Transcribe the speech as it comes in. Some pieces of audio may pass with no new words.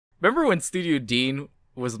Remember when Studio Dean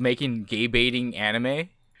was making gay baiting anime? Do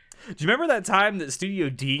you remember that time that Studio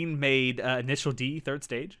Dean made Initial D, Third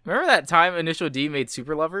Stage? Remember that time Initial D made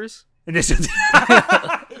Super Lovers? Initial D,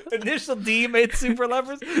 Initial D made Super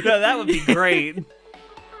Lovers? No, that would be great.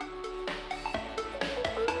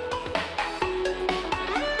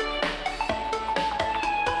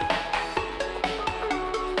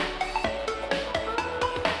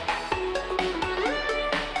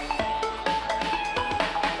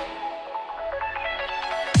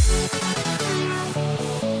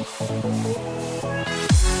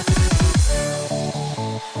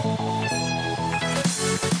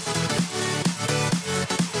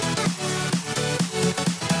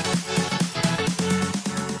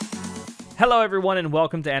 Hello, everyone, and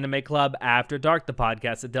welcome to Anime Club After Dark, the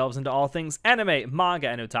podcast that delves into all things anime, manga,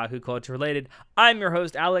 and otaku culture related. I'm your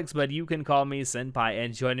host, Alex, but you can call me Senpai,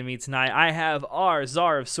 and joining me tonight, I have our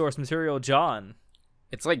czar of source material, John.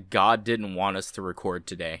 It's like God didn't want us to record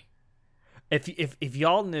today. If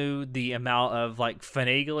y'all knew the amount of like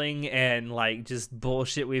finagling and like just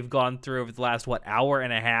bullshit we've gone through over the last hour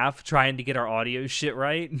and a half trying to get our audio shit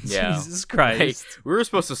right, Yeah. Jesus Christ, Like, we were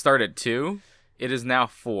supposed to start at 2. It is now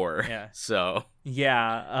 4. Yeah. So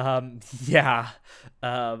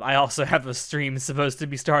I also have a stream supposed to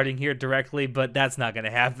be starting here directly, but that's not gonna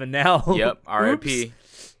happen now. Yep. R.I.P.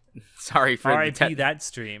 Sorry for R.I.P. that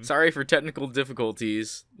stream. Sorry for technical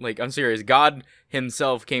difficulties. Like, I'm serious. God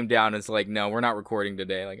himself came down and it's like, no, we're not recording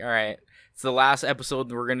today. Like, all right, it's the last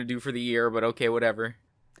episode we're gonna do for the year, but okay, whatever.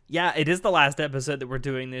 Yeah, it is the last episode that we're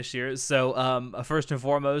doing this year. So, first and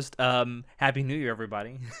foremost, Happy New Year,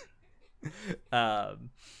 everybody.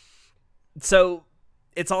 So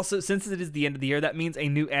it's also, since it is the end of the year, that means a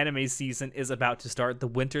new anime season is about to start, the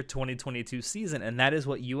winter 2022 season, and that is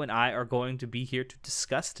what you and I are going to be here to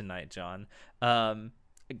discuss tonight, John.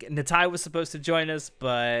 Natai was supposed to join us,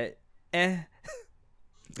 but I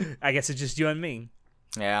guess it's just you and me.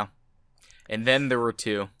 Yeah. And then there were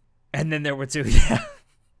 2.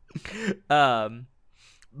 Yeah.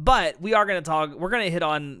 But we are going to talk, we're going to hit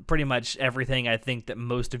on pretty much everything I think that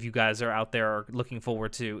most of you guys are out there are looking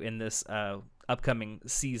forward to in this upcoming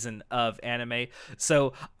season of anime.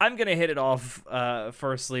 So I'm going to hit it off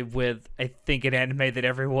firstly with, I think, an anime that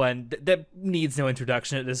everyone, that needs no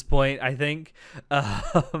introduction at this point, I think.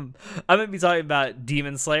 I'm going to be talking about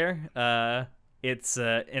Demon Slayer. It's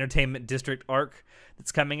Entertainment District arc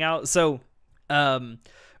that's coming out. So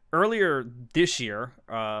earlier this year,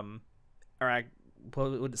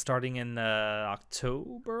 starting in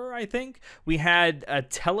October, I think, we had a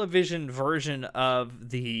television version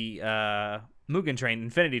of the Mugen Train,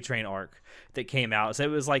 Infinity Train arc that came out. So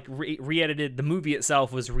it was like re-edited. The movie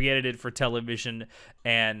itself was re-edited for television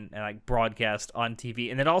and like broadcast on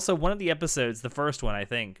TV. And then also one of the episodes, the first one, I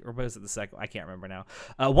think, or was it the second? I can't remember now.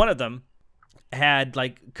 One of them had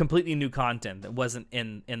like completely new content that wasn't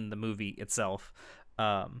in the movie itself,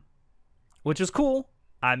 which was cool.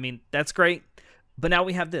 I mean, that's great. But now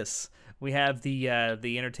we have this. We have the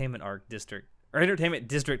Entertainment District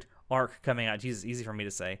arc coming out. Jesus, easy for me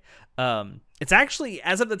to say. It's actually,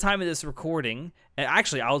 as of the time of this recording,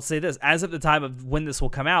 actually, I'll say this, as of the time of when this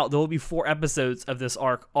will come out, there will be 4 episodes of this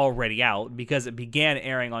arc already out because it began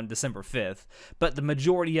airing on December 5th. But the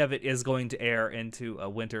majority of it is going to air into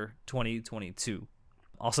winter 2022.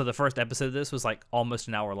 Also, the first episode of this was like almost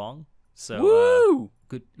an hour long. So Woo!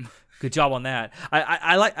 Good job on that.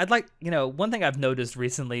 I'd like, one thing I've noticed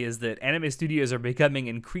recently is that anime studios are becoming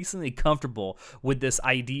increasingly comfortable with this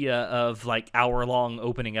idea of like hour-long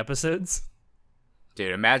opening episodes.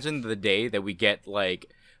 Dude, imagine the day that we get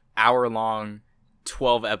like hour-long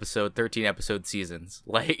 12-episode, 13-episode seasons.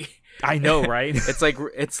 Like, I know, right?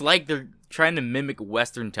 It's like they're trying to mimic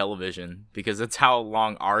Western television because that's how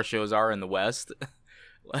long our shows are in the West.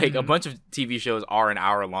 Like, a bunch of TV shows are an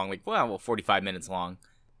hour long, like, well, 45 minutes long.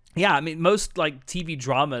 Yeah, I mean, most, like, TV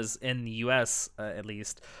dramas in the U.S., at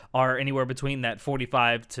least, are anywhere between that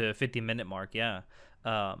 45 to 50-minute mark, yeah.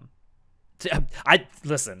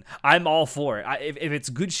 Listen, I'm all for it. If it's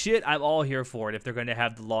good shit, I'm all here for it if they're going to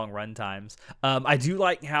have the long run times. I do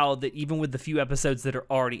like how that even with the few episodes that are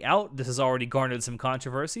already out, this has already garnered some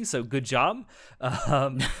controversy, so good job.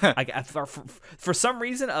 For some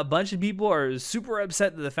reason, a bunch of people are super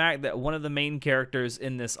upset at the fact that one of the main characters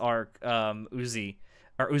in this arc, Uzui,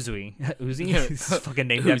 he's fucking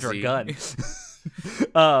named after a gun.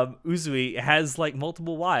 Uzui has like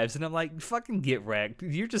multiple wives, and I'm like, fucking get wrecked.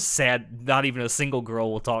 You're just sad not even a single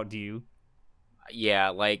girl will talk to you. Yeah,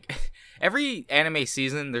 like every anime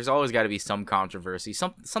season there's always got to be some controversy,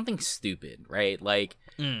 something stupid, right? Like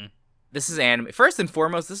this is anime. First and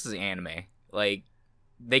foremost, this is anime. Like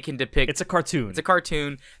they can depict. It's a cartoon. It's a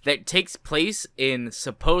cartoon that takes place in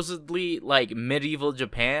supposedly like medieval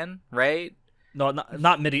Japan, right? No,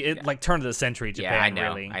 not medieval. Like turn of the century Japan. Yeah, I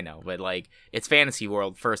know, really. I know, but like it's fantasy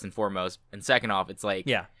world first and foremost, and second off, it's like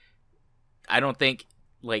Yeah. I don't think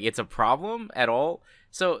like it's a problem at all.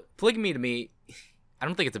 So polygamy to me, I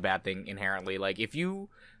don't think it's a bad thing inherently. Like if you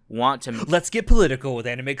want to, Let's get political with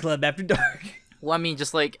Anime Club After Dark. well, I mean,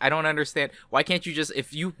 just like I don't understand why can't you just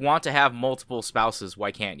if you want to have multiple spouses,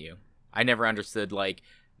 why can't you? I never understood like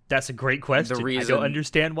That's a great question. the reason. I don't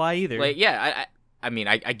understand why either. Like yeah, I mean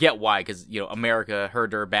I get why because you know America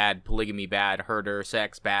herder bad, polygamy bad, herder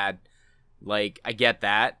sex bad. Like I get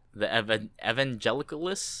that the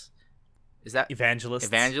evangelicalists. Is that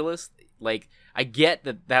Evangelist? Like, I get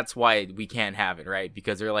that that's why we can't have it, right?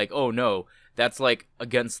 Because they're like, oh no, that's like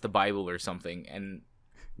against the Bible or something. And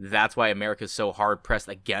that's why America's so hard pressed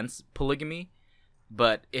against polygamy.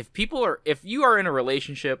 But if you are in a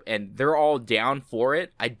relationship and they're all down for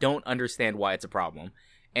it, I don't understand why it's a problem.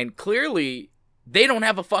 And clearly, they don't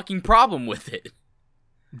have a fucking problem with it.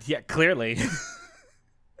 Yeah, clearly.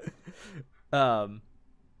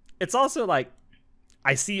 It's also like,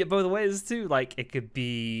 I see it both ways too. Like it could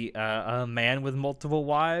be a man with multiple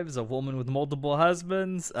wives, a woman with multiple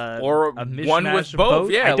husbands, or a one with both.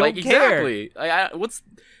 Yeah, I don't like care. exactly.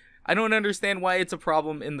 I don't understand why it's a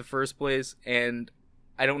problem in the first place, and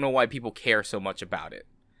I don't know why people care so much about it.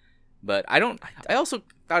 But I also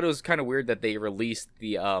thought it was kind of weird that they released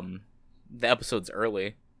the episodes early.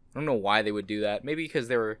 I don't know why they would do that. Maybe because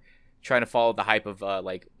they were trying to follow the hype of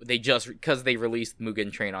like because they released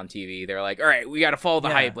Mugen Train on TV. They're like, all right, we got to follow the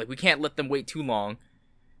hype. Like we can't let them wait too long.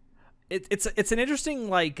 It's an interesting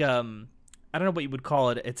like I don't know what you would call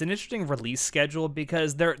it. It's an interesting release schedule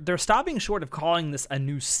because they're stopping short of calling this a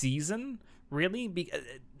new season. Really,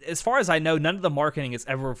 as far as I know, none of the marketing has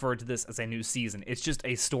ever referred to this as a new season. It's just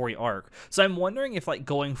a story arc. So I'm wondering if like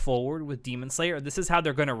going forward with Demon Slayer, this is how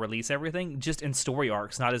they're going to release everything, just in story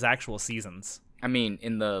arcs, not as actual seasons. I mean,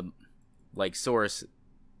 in the like source,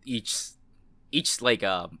 each like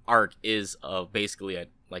arc is basically a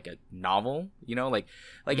novel, you know, like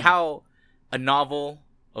how a novel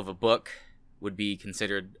of a book would be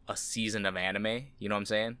considered a season of anime, you know what I'm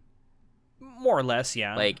saying? More or less,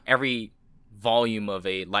 yeah. Like every volume of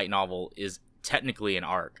a light novel is technically an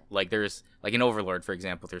arc. Like there's like in Overlord, for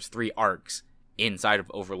example, there's 3 arcs inside of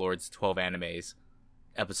Overlord's 12 animes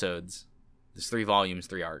episodes. There's 3 volumes,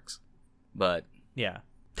 3 arcs. But yeah.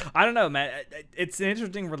 I don't know, man. It's an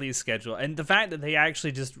interesting release schedule, and the fact that they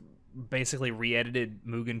actually just basically re-edited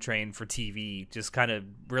Mugen Train for TV just kind of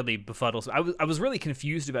really befuddles. I was really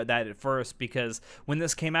confused about that at first because when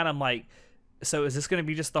this came out, I'm like, so is this going to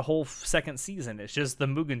be just the whole second season? It's just the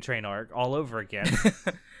Mugen Train arc all over again.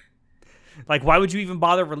 Like, why would you even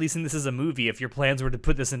bother releasing this as a movie if your plans were to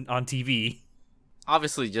put this on TV?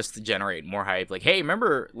 Obviously just to generate more hype. Like, hey,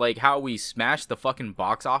 remember like how we smashed the fucking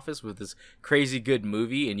box office with this crazy good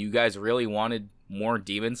movie and you guys really wanted more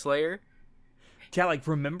Demon Slayer? Yeah, like,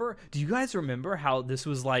 do you guys remember how this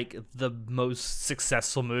was like the most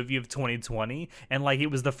successful movie of 2020? And like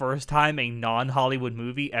it was the first time a non-Hollywood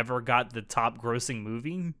movie ever got the top grossing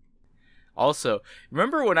movie? Also,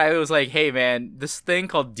 remember when I was like, hey man, this thing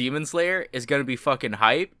called Demon Slayer is gonna be fucking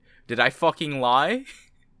hype? Did I fucking lie?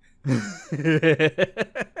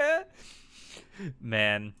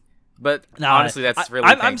 Man, but no, honestly, that's really.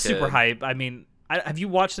 I'm super hype. I mean, have you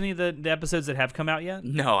watched any of the episodes that have come out yet?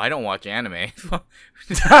 No, I don't watch anime.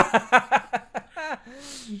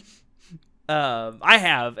 I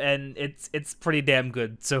have, and it's pretty damn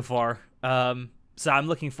good so far. So I'm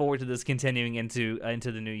looking forward to this continuing into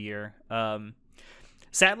the new year.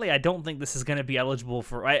 Sadly, I don't think this is going to be eligible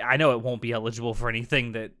for. I know it won't be eligible for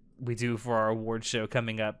anything that we do for our award show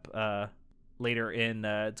coming up later in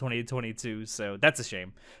 2022, so that's a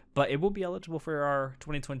shame. But it will be eligible for our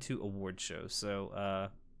 2022 award show, so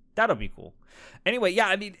that'll be cool. Anyway, yeah,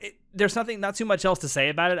 I mean, there's not too much else to say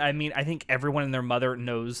about it. I mean, I think everyone and their mother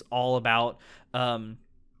knows all about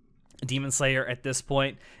Demon Slayer at this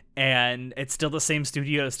point. And it's still the same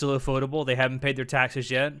studio. It's still affordable. They haven't paid their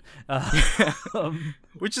taxes yet,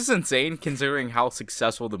 which is insane considering how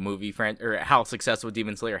successful the movie or how successful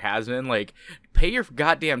Demon Slayer has been. Like, pay your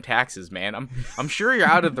goddamn taxes, man. I'm sure you're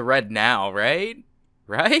out of the red now, right?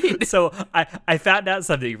 Right? So I found out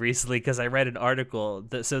something recently because I read an article.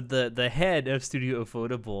 So the head of Studio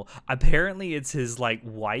Affordable, apparently it's his like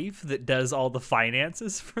wife that does all the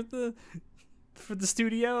finances for the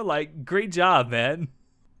studio. Like, great job, man.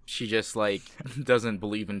 she just like doesn't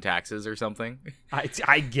believe in taxes or something.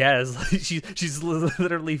 I guess she's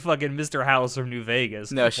literally fucking Mr. House from New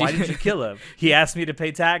Vegas. No, why did you kill him? He asked me to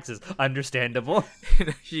pay taxes. Understandable.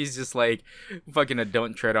 She's just like fucking a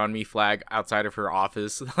 "Don't tread on me" flag outside of her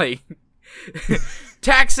office. Like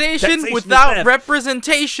taxation without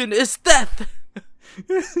representation is theft.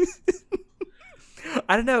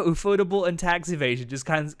 I don't know. Ufotable and tax evasion just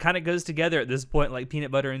kind of goes together at this point, like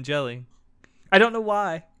peanut butter and jelly. I don't know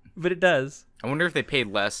why, but it does. I wonder if they paid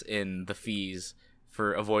less in the fees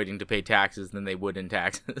for avoiding to pay taxes than they would in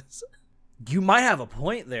taxes. You might have a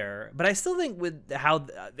point there, but I still think with how...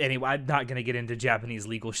 Anyway, I'm not going to get into Japanese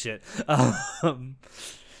legal shit.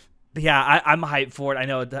 But yeah, I'm hyped for it. I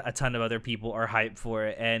know a ton of other people are hyped for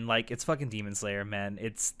it. And, like, it's fucking Demon Slayer, man.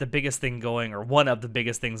 It's the biggest thing going, or one of the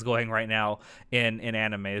biggest things going right now in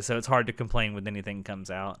anime. So it's hard to complain when anything comes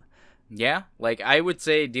out. Yeah, like, I would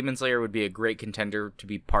say Demon Slayer would be a great contender to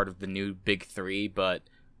be part of the new big three, but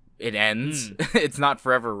it ends. It's not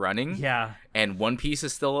forever running. Yeah. And One Piece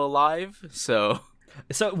is still alive, so...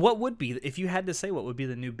 So what would be, if you had to say, what would be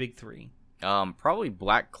the new big three? Probably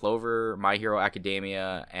Black Clover, My Hero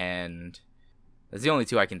Academia, and that's the only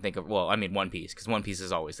two I can think of. Well, I mean One Piece, because One Piece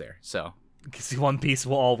is always there. So, because One Piece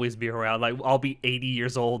will always be around. Like I'll be 80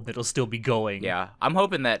 years old, and it'll still be going. Yeah, I'm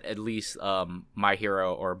hoping that at least My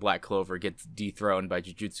Hero or Black Clover gets dethroned by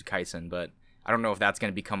Jujutsu Kaisen, but I don't know if that's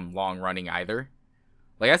going to become long running either.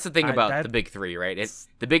 Like that's the thing about the big three, right?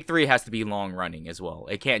 The big three has to be long running as well.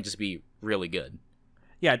 It can't just be really good.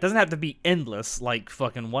 Yeah, it doesn't have to be endless like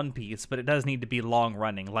fucking One Piece, but it does need to be long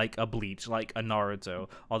running, like a Bleach, like a Naruto.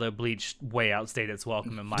 Although Bleach way outstayed its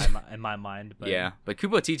welcome in my mind. But... Yeah, but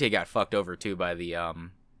Kubo Tite got fucked over too by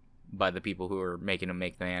the people who were making him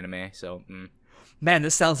make the anime. So, man,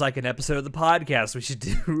 this sounds like an episode of the podcast we should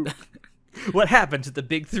do. What happened to the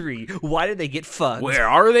big three? Why did they get fucked? Where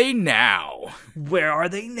are they now? Where are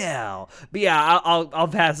they now? But yeah, I'll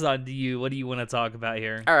pass it on to you. What do you want to talk about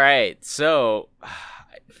here? All right, so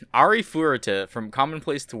Ari Furuta from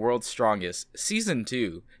Commonplace to World's Strongest Season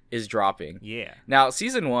 2 is dropping. Yeah. Now,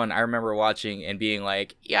 Season 1, I remember watching and being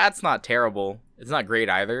like, yeah, it's not terrible. It's not great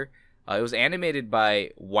either. It was animated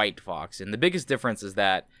by White Fox, and the biggest difference is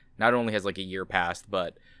that not only has like a year passed,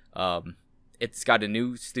 but it's got a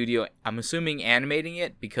new studio, I'm assuming, animating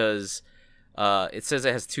it, because it says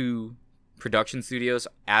it has two production studios,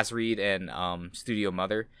 Asreed and Studio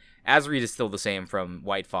Mother. Asreed is still the same from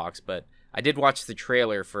White Fox, but I did watch the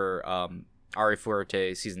trailer for Ari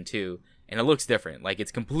Fuerte Season 2, and it looks different. Like,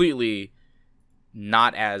 it's completely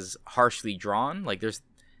not as harshly drawn. Like,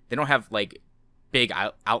 they don't have, like, big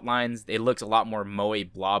outlines. It looks a lot more moe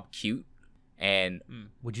blob cute. And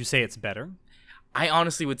would you say it's better? I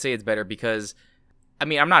honestly would say it's better because, I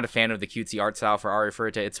mean, I'm not a fan of the cutesy art style for Ari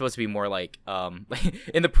Fuerte. It's supposed to be more like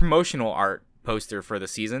in the promotional art poster for the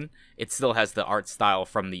season, it still has the art style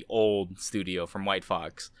from the old studio from White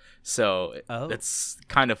Fox. So that's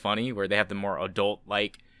kind of funny where they have the more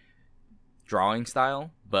adult-like drawing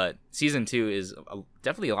style. But Season 2 is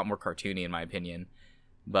definitely a lot more cartoony in my opinion.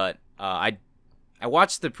 But I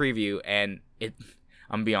watched the preview and I'm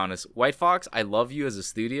gonna be honest, White Fox, I love you as a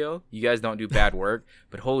studio. You guys don't do bad work,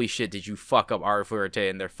 but holy shit, did you fuck up Ari Fuerte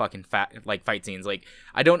and their fucking fight scenes. Like,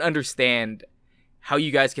 I don't understand how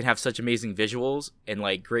you guys can have such amazing visuals and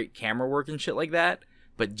like great camera work and shit like that,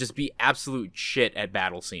 but just be absolute shit at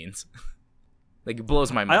battle scenes. Like, it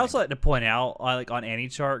blows my mind. I also like to point out, like on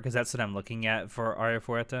AnyChart, because that's what I'm looking at for Ari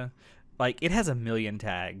Fuerte, like it has 1 million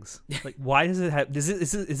tags. Like, why does it have?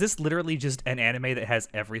 Is this literally just an anime that has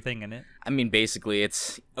everything in it? I mean, basically,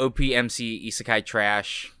 it's OPMC isekai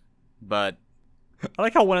trash, but I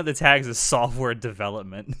like how one of the tags is software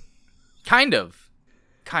development. Kind of.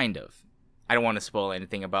 I don't want to spoil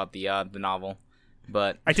anything about the novel,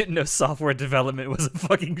 but I didn't know software development was a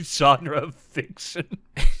fucking genre of fiction.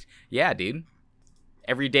 Yeah, dude.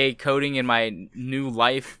 Everyday coding in my new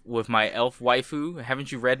life with my elf waifu.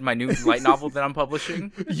 Haven't you read my new light novel that I'm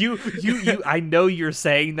publishing? You I know you're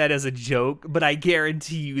saying that as a joke, but I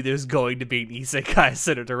guarantee you there's going to be an isekai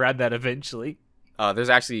centered around that eventually. There's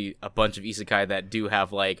actually a bunch of isekai that do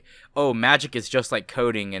have like, oh, magic is just like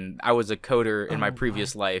coding, and I was a coder in my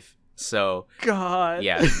previous life. So God,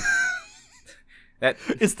 yeah. That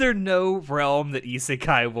is there no realm that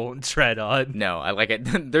isekai won't tread on? No, I like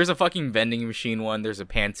it. There's a fucking vending machine one. There's a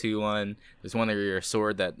pantsu one. There's one where you're a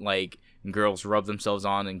sword that like girls rub themselves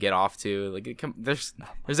on and get off to. Like, there's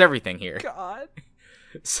everything here. God.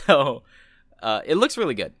 So, it looks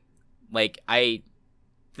really good. Like, I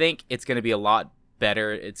think it's gonna be a lot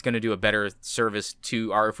better. It's gonna do a better service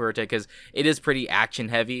to Ari Fuerte because it is pretty action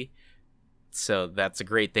heavy. So that's a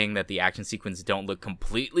great thing that the action sequences don't look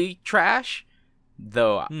completely trash,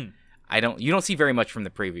 though. You don't see very much from the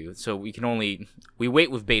preview, so we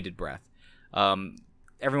wait with bated breath.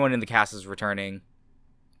 Everyone in the cast is returning.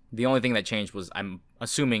 The only thing that changed was, I'm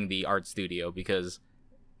assuming, the art studio, because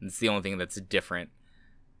it's the only thing that's different.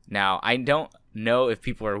 Now, I don't know if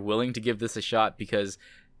people are willing to give this a shot, because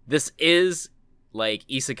this is like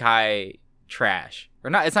isekai trash. Or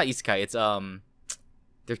not, it's not isekai, it's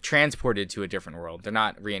they're transported to a different world. They're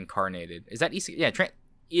not reincarnated. Is that isekai? Yeah, isekai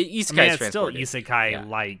is it's still transported. isekai. Yeah.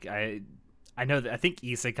 Like I know that I think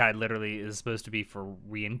isekai literally is supposed to be for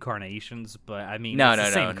reincarnations, but I mean No. it's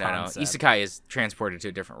the same concept. Isekai is transported to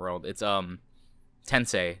a different world. It's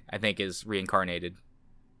Tensei, I think, is reincarnated.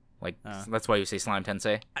 Like that's why you say slime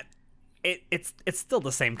Tensei. It's still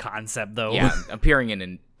the same concept though. Yeah, appearing in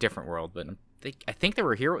a different world, but I think they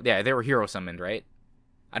were hero summoned, right?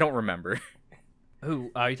 I don't remember.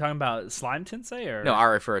 Who are you talking about? Slime Tensei or No,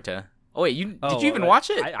 Arifureta. Oh wait, did you even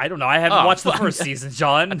watch it? I don't know. I haven't watched the first season,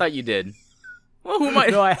 John. I thought you did. Well, who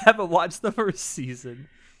might? No, I haven't watched the first season.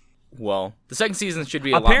 Well, the second season should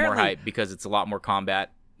be a lot more hype because it's a lot more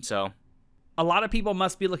combat. So a lot of people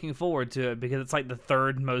must be looking forward to it because it's like the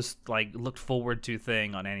third most looked forward to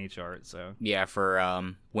thing on any chart. So yeah,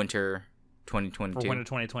 for winter 2022. For winter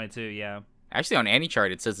 2022, yeah. Actually, on any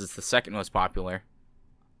chart it says it's the second most popular.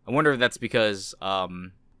 I wonder if that's because oh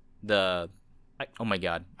my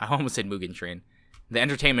god, I almost said Mugen Train. The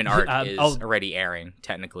entertainment arc is already airing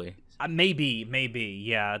technically. Maybe,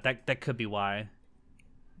 yeah. That could be why.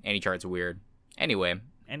 Any chart's weird. Anyway.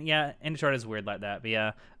 And yeah, any chart is weird like that. But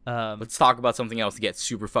yeah. Let's talk about something else to get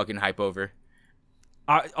super fucking hype over.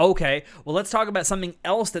 Okay, well, let's talk about something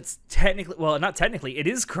else that's not technically, it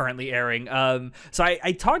is currently airing. So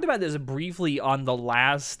I talked about this briefly on the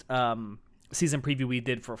last season preview we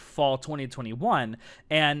did for fall 2021,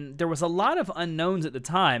 and there was a lot of unknowns at the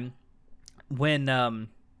time when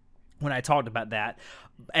I talked about that.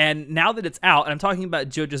 And now that it's out, and I'm talking about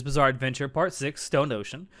JoJo's Bizarre Adventure Part 6, Stone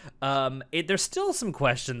Ocean, there's still some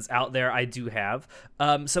questions out there I do have.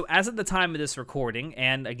 So as of the time of this recording,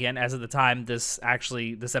 and again, as of the time this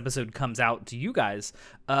episode comes out to you guys,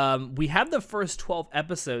 we have the first 12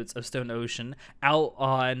 episodes of Stone Ocean out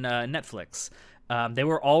on Netflix. They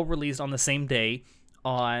were all released on the same day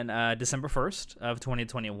on December 1st of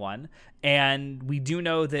 2021. And we do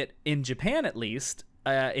know that in Japan, at least,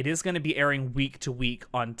 it is going to be airing week to week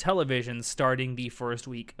on television starting the first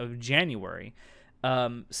week of January.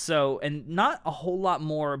 And not a whole lot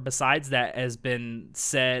more besides that has been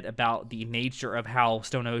said about the nature of how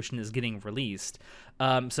Stone Ocean is getting released.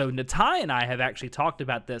 So Natai and I have actually talked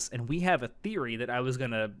about this, and we have a theory that I was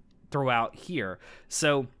going to throw out here.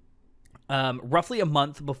 So roughly a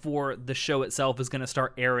month before the show itself is going to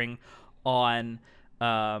start airing on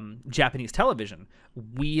Japanese television,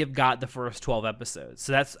 we have got the first 12 episodes.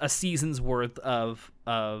 So that's a season's worth of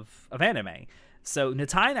anime. So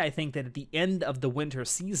Natai and I think that at the end of the winter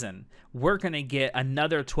season, we're going to get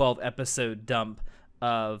another 12 episode dump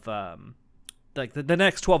of the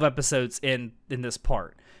next 12 episodes in this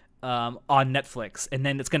part on Netflix, and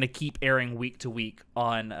then it's going to keep airing week to week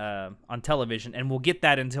on television, and we'll get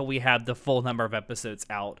that until we have the full number of episodes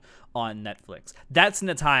out on Netflix. That's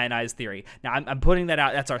Natai and I's theory. Now, I'm putting that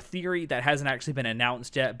out. That's our theory. That hasn't actually been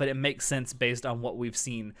announced yet, but it makes sense based on what we've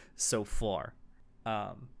seen so far.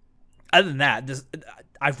 Other than that,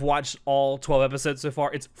 I've watched all 12 episodes so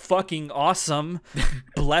far. It's fucking awesome.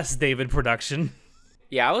 Bless David Production.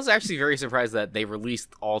 Yeah, I was actually very surprised that they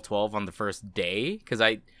released all 12 on the first day, because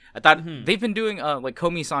I thought they've been doing like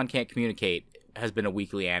Komi-san Can't Communicate has been a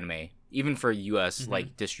weekly anime, even for US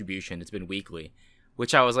like distribution. It's been weekly,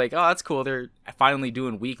 which I was like, oh, that's cool. They're finally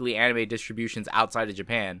doing weekly anime distributions outside of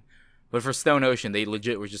Japan. But for Stone Ocean, they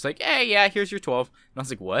legit were just like, hey, yeah, here's your 12. And I was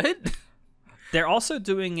like, what? They're also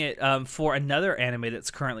doing it for another anime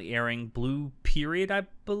that's currently airing. Blue Period, I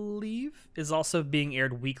believe, is also being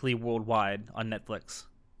aired weekly worldwide on Netflix.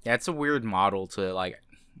 Yeah, it's a weird model to like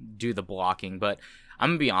do the blocking, but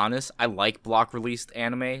I'm gonna be honest, I like block released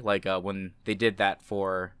anime. Like when they did that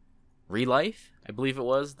for Relife, I believe it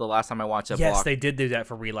was the last time I watched that. Yes, they did do that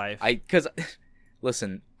for Relife. Because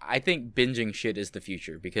listen, I think binging shit is the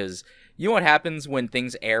future, because you know what happens when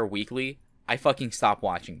things air weekly? I fucking stop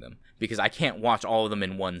watching them because I can't watch all of them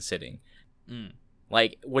in one sitting.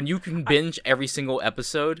 Like, when you can binge every single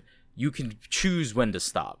episode, you can choose when to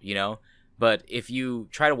stop, you know? But if you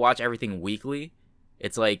try to watch everything weekly,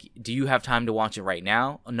 it's like, do you have time to watch it right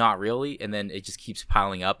now? Not really. And then it just keeps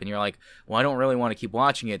piling up, and you're like, well, I don't really want to keep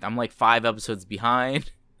watching it. I'm like 5 episodes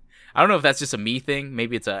behind. I don't know if that's just a me thing.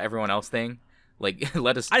 Maybe it's a everyone else thing. Like,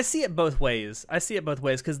 let us. I see it both ways.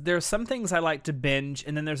 Because there's some things I like to binge,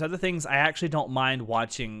 and then there's other things I actually don't mind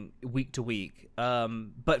watching week to week.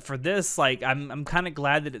 But for this, like, I'm kind of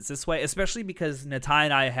glad that it's this way, especially because Natai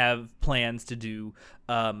and I have plans to do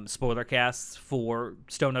spoiler casts for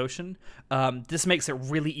Stone Ocean. This makes it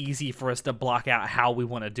really easy for us to block out how we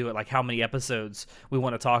want to do it, like how many episodes we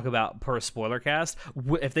want to talk about per spoiler cast.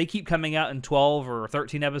 If they keep coming out in 12 or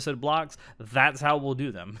 13 episode blocks, that's how we'll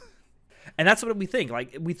do them. And that's what we think.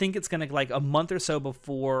 Like, we think it's gonna, like, a month or so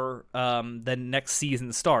before the next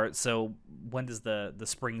season starts. So when does the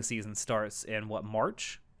spring season starts? In what,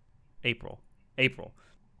 March? April.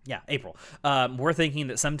 Yeah, April. We're thinking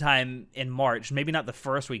that sometime in March, maybe not the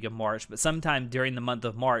first week of March, but sometime during the month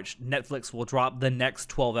of March, Netflix will drop the next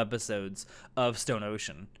 12 episodes of Stone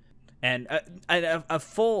Ocean. And a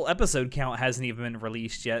full episode count hasn't even been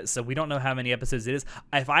released yet, so we don't know how many episodes it is.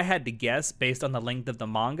 If I had to guess, based on the length of the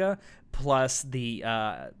manga plus the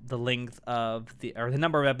length of the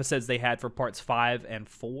number of episodes they had for parts 5 and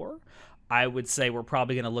 4, I would say we're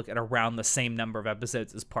probably going to look at around the same number of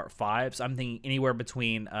episodes as part 5. So I'm thinking anywhere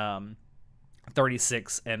between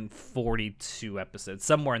 36 and 42 episodes,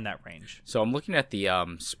 somewhere in that range. So I'm looking at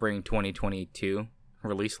the spring 2022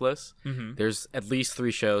 release list. There's at least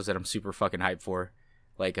 3 shows that I'm super fucking hyped for.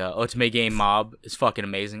 Like Otome Game Mob is fucking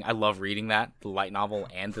amazing. I love reading that, the light novel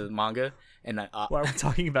and the manga. And why are we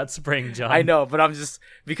talking about spring, John? I know, but I'm just,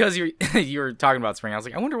 because you were talking about spring, I was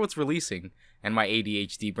like, I wonder what's releasing. And my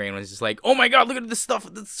ADHD brain was just like, oh my god, look at this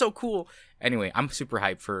stuff, that's so cool. Anyway, I'm super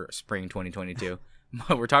hyped for spring 2022.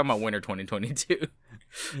 We're talking about winter 2022.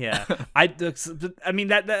 Yeah, I mean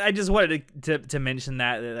that I just wanted to mention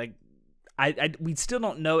that, like, we still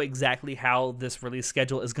don't know exactly how this release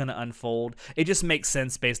schedule is going to unfold. It just makes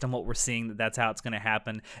sense based on what we're seeing that's how it's going to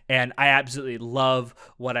happen. And I absolutely love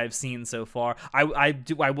what I've seen so far.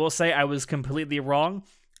 I will say I was completely wrong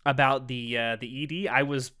about the ED. I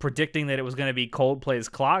was predicting that it was going to be Coldplay's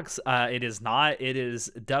Clocks. It is not. It is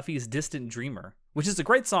Duffy's Distant Dreamer, which is a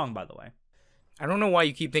great song, by the way. I don't know why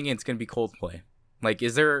you keep thinking it's going to be Coldplay. Like,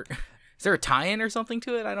 is there a tie-in or something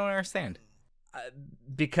to it? I don't understand.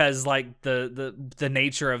 Because, like, the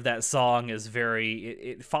nature of that song is very,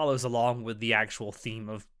 it follows along with the actual theme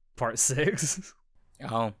of part 6.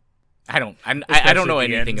 Oh, I don't know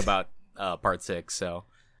anything about part 6, so.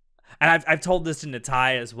 And I've told this to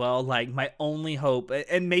Natai as well. Like, my only hope,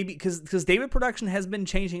 and maybe because David Production has been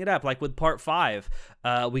changing it up. Like with part 5,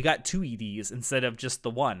 we got 2 EDs instead of just the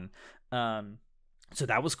one. So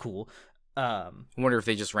that was cool. I wonder if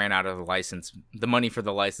they just ran out of the money for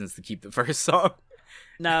the license to keep the first song.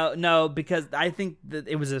 No, because I think that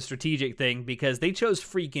it was a strategic thing, because they chose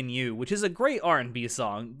Freakin' You, which is a great R&B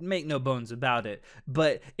song, make no bones about it,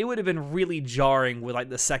 but it would have been really jarring with, like,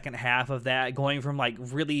 the second half of that, going from, like,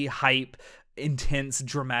 really hype, intense,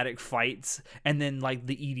 dramatic fights, and then, like,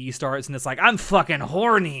 the ED starts, and it's like, I'm fucking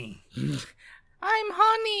horny! I'm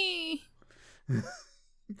honey!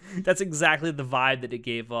 That's exactly the vibe that it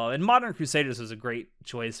gave off. And Modern Crusaders was a great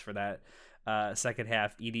choice for that second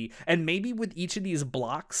half ED. And maybe with each of these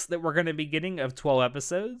blocks that we're going to be getting of 12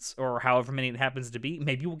 episodes, or however many it happens to be,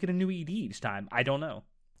 maybe we'll get a new ED each time. I don't know.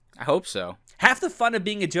 I hope so. Half the fun of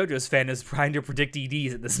being a JoJo's fan is trying to predict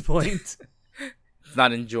EDs at this point. It's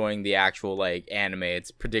not enjoying the actual, like, anime.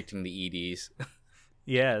 It's predicting the EDs.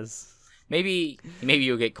 Yes. Maybe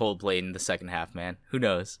you'll get Coldplay in the second half, man. Who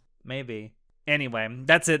knows? Maybe. Anyway,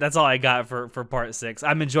 that's it. That's all I got for part 6.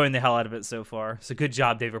 I'm enjoying the hell out of it so far. So good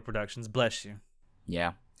job, David Productions. Bless you.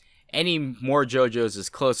 Yeah. Any more JoJo's is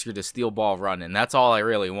closer to Steel Ball Run, and that's all I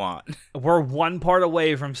really want. We're one part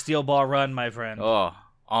away from Steel Ball Run, my friend. Oh,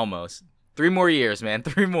 almost. 3 more years, man.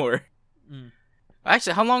 3 more.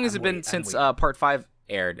 Actually, how long has it been since part 5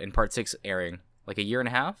 aired and part 6 airing? Like a year and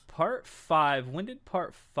a half? Part 5. When did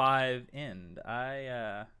part 5 end?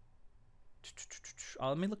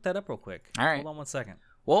 Let me look that up real quick. All right. Hold on 1 second.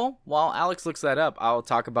 Well, while Alex looks that up, I'll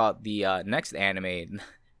talk about the next anime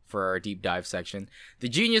for our deep dive section. The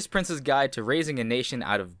Genius Prince's Guide to Raising a Nation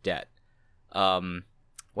Out of Debt.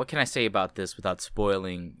 What can I say about this without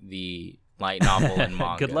spoiling the light novel and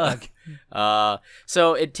manga? Good luck.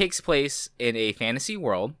 So it takes place in a fantasy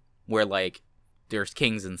world where, like, there's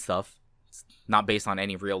kings and stuff. It's not based on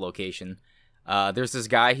any real location. There's this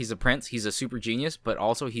guy, he's a prince, he's a super genius, but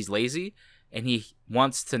also he's lazy, and he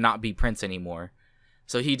wants to not be prince anymore.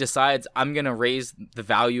 So he decides, I'm going to raise the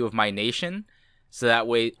value of my nation, so that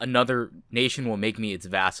way another nation will make me its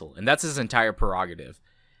vassal. And that's his entire prerogative.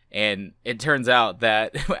 And it turns out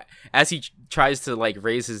that as he tries to, like,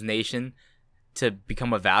 raise his nation to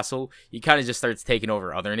become a vassal, he kind of just starts taking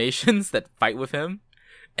over other nations that fight with him.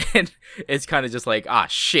 And it's kind of just like,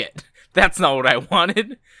 shit. That's not what I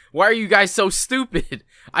wanted. Why are you guys so stupid?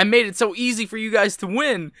 I made it so easy for you guys to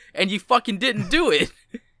win, and you fucking didn't do it.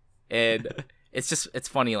 And it's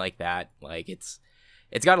funny like that. Like, it's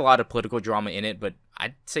got a lot of political drama in it, but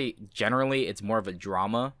I'd say generally it's more of a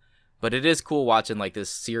drama. But it is cool watching like this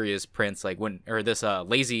serious Prince, like this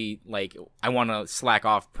lazy, like, I want to slack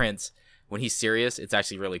off Prince when he's serious. It's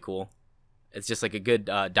actually really cool. It's just like a good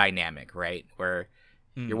dynamic, right? Where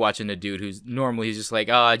you're watching a dude who's normally he's just like,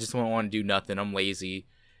 oh, I just don't want to do nothing. I'm lazy.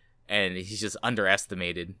 And he's just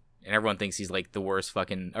underestimated. And everyone thinks he's like the worst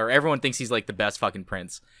fucking, or everyone thinks he's like the best fucking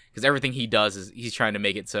prince. Because everything he does is he's trying to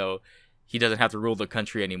make it so he doesn't have to rule the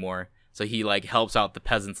country anymore. So he like helps out the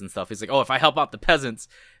peasants and stuff. He's like, oh, if I help out the peasants,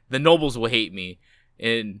 the nobles will hate me.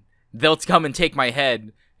 And they'll come and take my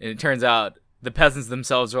head. And it turns out the peasants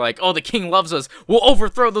themselves are like, oh, the king loves us. We'll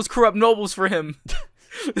overthrow those corrupt nobles for him.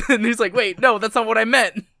 And he's like, wait, no, that's not what I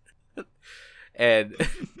meant. And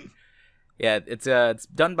yeah, it's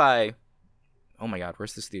done by, oh my god,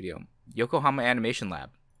 where's the studio? Yokohama Animation Lab.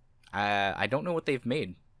 I don't know what they've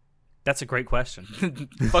made. That's a great question.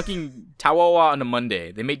 Fucking Tawawa on a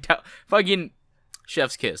Monday. They made fucking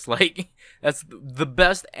Chef's Kiss. Like, that's the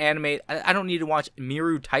best anime. I don't need to watch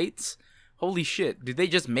Miru Tights. Holy shit. Did they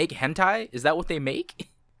just make hentai? Is that what they make?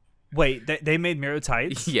 Wait, they made Miru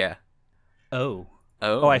Tights? Yeah. Oh,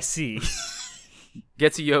 I see.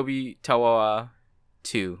 Getsuyobi Tawawa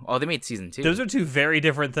 2. Oh, they made season 2. Those are two very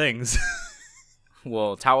different things.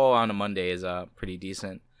 Well, Tawawa on a Monday is pretty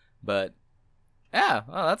decent. But yeah,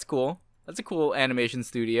 oh, that's cool. That's a cool animation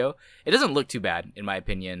studio. It doesn't look too bad, in my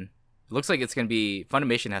opinion. It looks like it's going to be...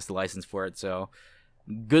 Funimation has the license for it, so...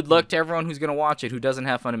 Good luck to everyone who's going to watch it who doesn't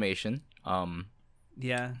have Funimation.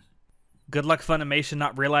 Yeah. Good luck Funimation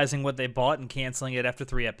not realizing what they bought and canceling it after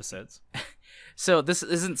 3 episodes. So this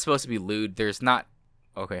isn't supposed to be lewd. There's not...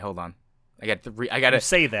 Okay, hold on. I gotta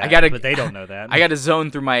say that, but they don't know that. I gotta zone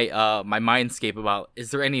through my my mindscape about,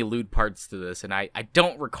 is there any lewd parts to this? And I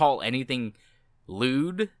don't recall anything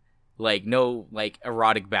lewd. Like, no, like,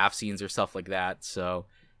 erotic bath scenes or stuff like that. So,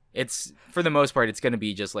 it's, for the most part, it's gonna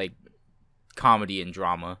be just, like, comedy and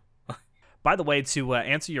drama. By the way, to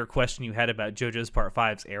answer your question you had about JoJo's Part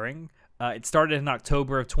 5's airing, it started in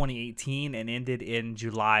October of 2018 and ended in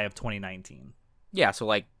July of 2019. Yeah, so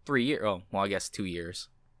like 3 years. Oh, well, I guess 2 years.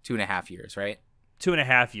 2.5 years, right?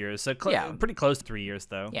 2.5 years. So yeah, pretty close to 3 years,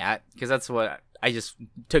 though. Yeah, because that's what I just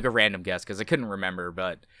took a random guess because I couldn't remember.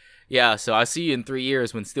 But yeah, so I'll see you in 3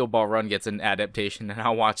 years when Steel Ball Run gets an adaptation, and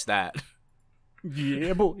I'll watch that.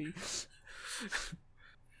 Yeah, boy.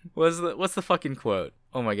 What's the fucking quote?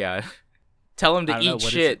 Oh my god. Tell him to eat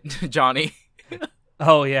shit, Johnny.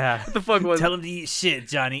 Oh, yeah. What the fuck was Tell him to eat shit,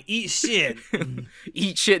 Johnny. Eat shit.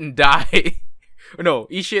 Eat shit and die. Or no,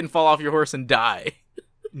 eat shit and fall off your horse and die.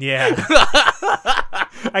 Yeah.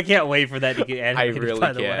 I can't wait for that to get animated, I really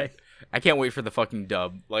by the can't. way. I can't wait for the fucking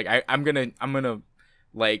dub. Like, I'm gonna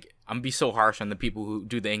like, I'm be so harsh on the people who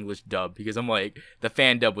do the English dub because I'm like, the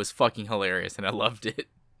fan dub was fucking hilarious and I loved it.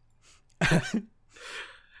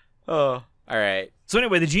 Oh, all right. So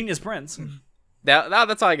anyway, the Genius Prince.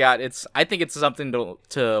 That's all I got. I think it's something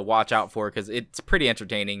to watch out for because it's pretty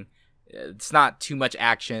entertaining. It's not too much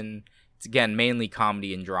action. It's, again, mainly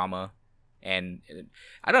comedy and drama. And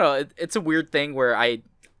I don't know. It's a weird thing where I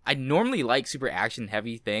normally like super action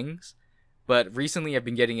heavy things, but recently I've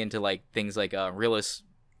been getting into like things like Realist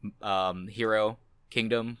Hero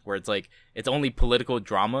Kingdom, where it's like it's only political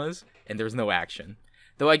dramas and there's no action.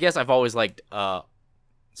 Though I guess I've always liked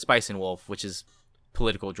Spice and Wolf, which is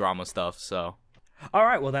political drama stuff. So, all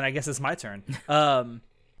right, well then I guess it's my turn.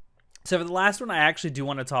 So for the last one, I actually do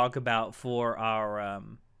want to talk about for our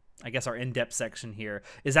I guess our in-depth section here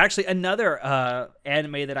is actually another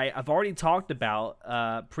anime that I've already talked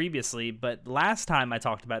about previously, but last time I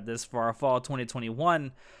talked about this for our fall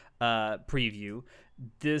 2021 preview,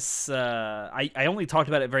 this I only talked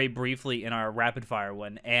about it very briefly in our rapid fire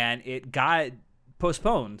one, and it got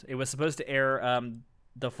postponed. It was supposed to air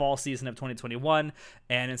the fall season of 2021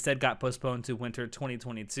 and instead got postponed to winter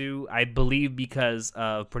 2022, I believe because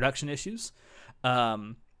of production issues.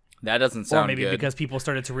 That doesn't sound good. Or maybe because people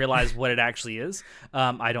started to realize what it actually is.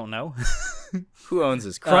 I don't know. Who owns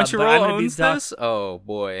this? Crunchyroll owns this? Oh,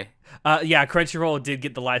 boy. Yeah, Crunchyroll did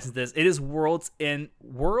get the license to this. It is World's End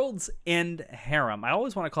Harem. I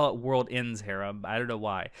always want to call it World Ends Harem. I don't know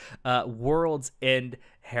why. World's End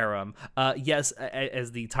Harem. Yes,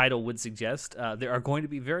 as the title would suggest, there are going to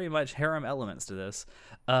be very much harem elements to this.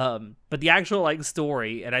 But the actual like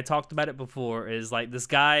story, and I talked about it before, is like this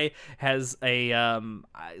guy has a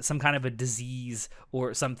some kind of a disease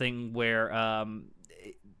or something where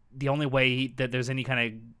the only way that there's any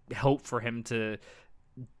kind of hope for him to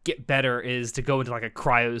get better is to go into like a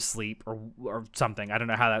cryo sleep or something. I don't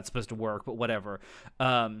know how that's supposed to work, but whatever.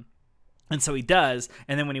 And so he does,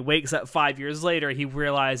 and then when he wakes up 5 years later, he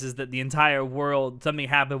realizes that the entire world, something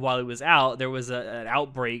happened while he was out. There was an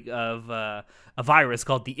outbreak of a virus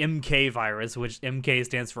called the MK virus, which MK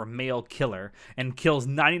stands for male killer, and kills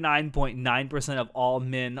 99.9% of all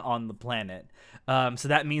men on the planet. So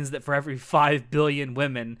that means that for every 5 billion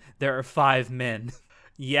women, there are 5 men.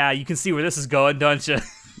 Yeah, you can see where this is going, don't you?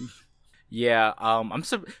 Yeah,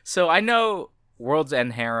 so I know World's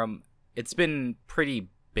End Harem, it's been pretty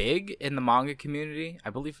big in the manga community. I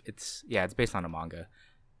believe it's based on a manga.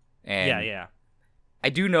 And yeah. I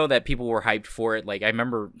do know that people were hyped for it. Like, I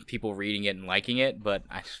remember people reading it and liking it, but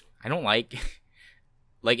I don't like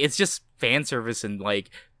like, it's just fan service and like,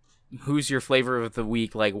 who's your flavor of the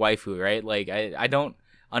week, like waifu, right? Like, I don't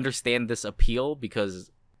understand this appeal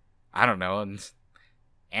because I don't know,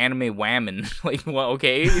 anime whammon. Like, well,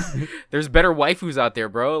 okay, there's better waifus out there,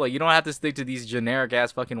 bro. Like, you don't have to stick to these generic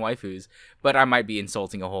ass fucking waifus. But I might be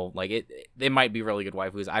insulting a whole, like, they might be really good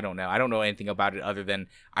waifus. I don't know anything about it other than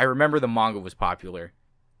I remember the manga was popular,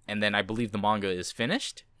 and then I believe the manga is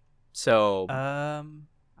finished. So I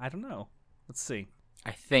don't know, let's see.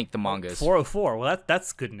 I think the manga is 404. Well,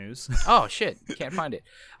 that's good news. Oh shit, can't find it.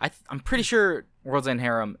 I'm pretty sure World's End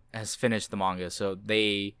Harem has finished the manga, so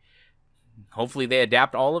hopefully they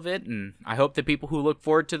adapt all of it, and I hope that people who look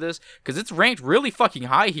forward to this, because it's ranked really fucking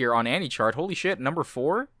high here on AniChart. Holy shit, number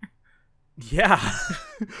 4? Yeah.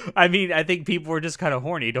 I mean, I think people are just kind of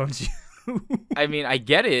horny, don't you? I mean, I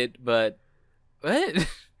get it, but what?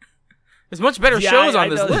 There's much better shows on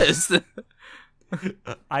this list.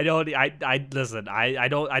 I don't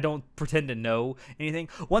pretend to know anything.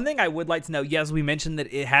 One thing I would like to know, yes, we mentioned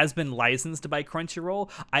that it has been licensed by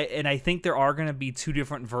Crunchyroll. I think there are going to be 2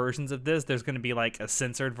 different versions of this. There's going to be like a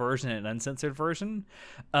censored version and an uncensored version.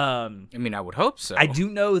 I mean, I would hope so. I do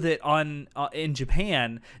know that in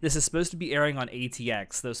Japan, this is supposed to be airing on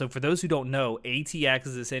ATX, though. So for those who don't know, ATX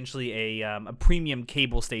is essentially a premium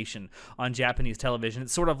cable station on Japanese television.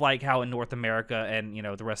 It's sort of like how in North America and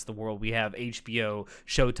the rest of the world we have HBO,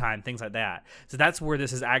 Showtime, things like that. So that's where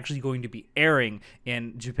this is actually going to be airing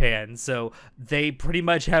in Japan. So they pretty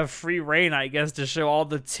much have free reign, I guess, to show all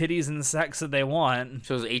the titties and sex that they want.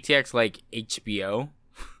 So is ATX like HBO?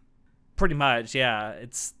 Pretty much, yeah.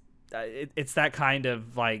 It's that kind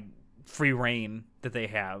of like free reign that they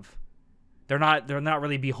have. They're not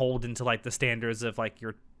really beholden to like the standards of like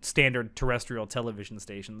your standard terrestrial television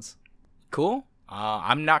stations. Cool.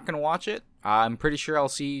 I'm not gonna watch it. I'm pretty sure I'll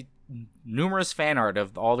see numerous fan art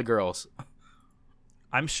of all the girls.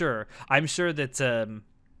 I'm sure that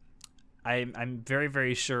I'm very,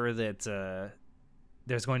 very sure that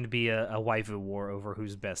there's going to be a waifu war over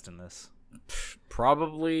who's best in this.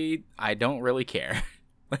 Probably. I don't really care.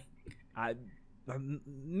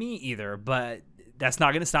 Me either, but that's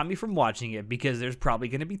not going to stop me from watching it because there's probably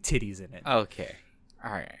going to be titties in it. Okay.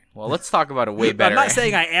 All right. Well, let's talk about a way better. I'm not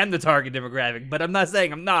saying I am the target demographic, but I'm not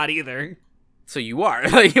saying I'm not either. So you are.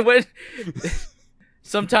 Like, what?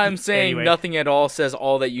 Sometimes saying nothing at all says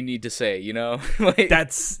all that you need to say, Like,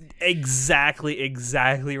 that's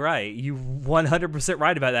exactly right. You 100%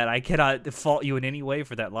 right about that. I cannot fault you in any way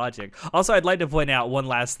for that logic. Also, I'd like to point out one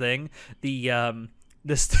last thing. The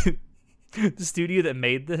studio that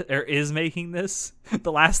made this or is making this,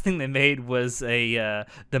 the last thing they made was the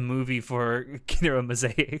movie for Kinero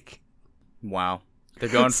Mosaic. Wow. They're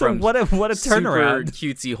going so from what a turnaround.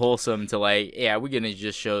 Super cutesy wholesome to like, yeah, we're gonna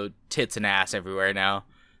just show tits and ass everywhere now.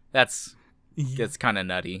 That's kind of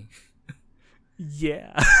nutty.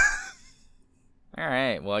 Yeah. All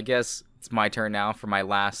right. Well, I guess it's my turn now for my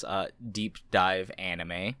last deep dive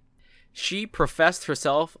anime. She professed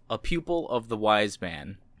herself a pupil of the wise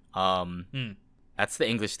man. That's the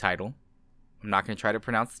English title. I'm not gonna try to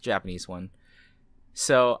pronounce the Japanese one.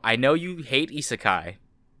 So I know you hate isekai,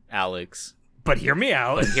 Alex. But hear me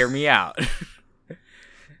out.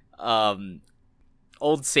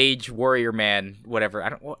 Old sage warrior man, whatever. I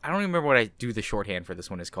don't even remember what I do the shorthand for this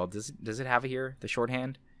one is called. Does it have it here? The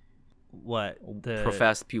shorthand? What? The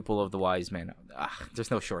professed pupil of the wise man.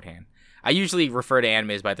 There's no shorthand. I usually refer to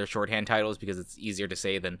animes by their shorthand titles because it's easier to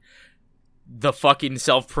say than the fucking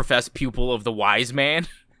self-professed pupil of the wise man.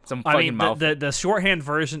 Some fucking mouthful. The shorthand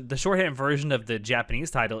version. The shorthand version of the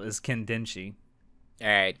Japanese title is Kendenshi. All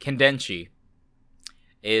right, Kendenshi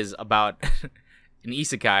is about an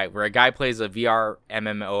isekai where a guy plays a VR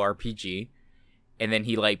MMORPG, and then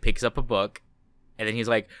he like picks up a book, and then he's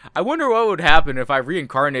like, I wonder what would happen if I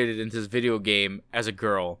reincarnated into this video game as a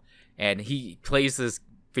girl. And he plays this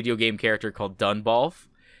video game character called Dunbalf,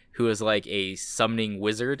 who is like a summoning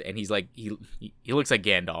wizard, and he's like he looks like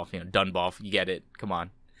Gandalf, Dunboff. You get it? Come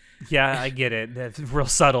on. Yeah, I get it. That's real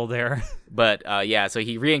subtle there. But yeah, so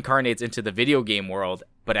he reincarnates into the video game world,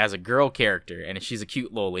 but as a girl character, and she's a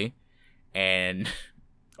cute loli, and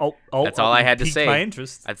that's all I had to say. My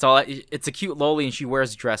interest. That's all. It's a cute loli, and she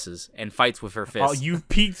wears dresses and fights with her fists. Oh, you've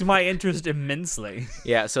piqued my interest immensely.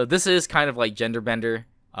 Yeah, so this is kind of like gender bender.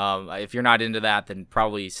 If you're not into that, then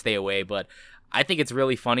probably stay away. But I think it's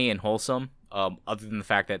really funny and wholesome. Other than the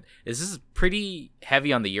fact that this is pretty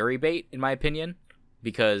heavy on the Yuri bait, in my opinion,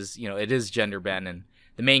 because it is gender bend, and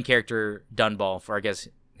the main character Dunball, or I guess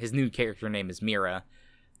his new character name is Mira.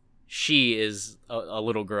 She is a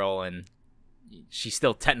little girl, and she's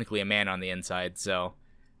still technically a man on the inside. So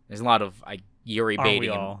there's a lot of Yuri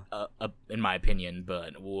baiting, in my opinion.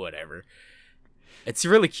 But whatever. It's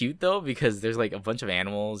really cute though, because there's like a bunch of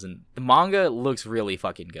animals, and the manga looks really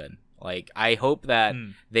fucking good. Like, I hope that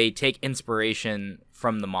they take inspiration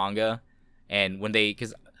from the manga, and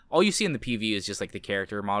because all you see in the PV is just like the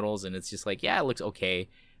character models, and it's just like, yeah, it looks okay,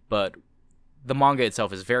 but the manga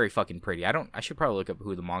itself is very fucking pretty. I should probably look up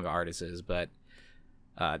who the manga artist is, but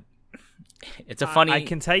it's a funny. I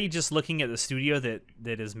can tell you, just looking at the studio that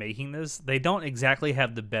is making this, they don't exactly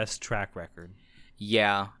have the best track record.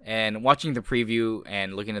 Yeah, and watching the preview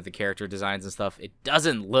and looking at the character designs and stuff, it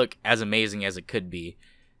doesn't look as amazing as it could be,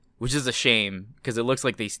 which is a shame, because it looks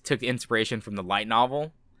like they took inspiration from the light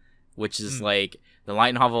novel, which is like, the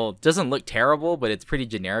light novel doesn't look terrible, but it's pretty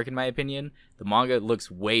generic in my opinion. The manga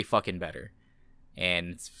looks way fucking better,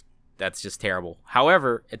 and that's just terrible.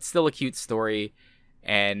 However, it's still a cute story,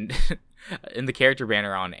 and in the character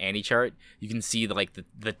banner on AniChart, you can see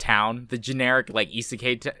the town, the generic like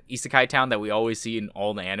isekai town that we always see in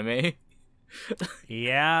all the anime.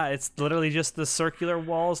 Yeah, it's literally just the circular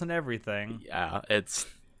walls and everything. Yeah,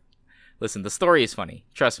 listen, the story is funny.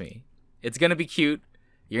 Trust me. It's going to be cute.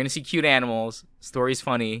 You're going to see cute animals. Story's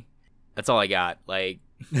funny. That's all I got. Like,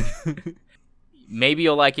 maybe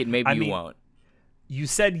you'll like it, maybe you won't. You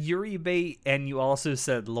said Yuri bait, and you also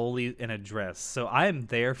said loli in a dress, so I'm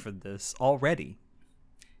there for this already.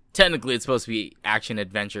 Technically, it's supposed to be action,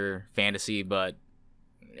 adventure, fantasy, but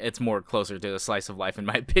it's more closer to a slice of life, in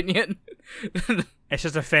my opinion. It's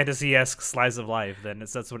just a fantasy-esque slice of life, then.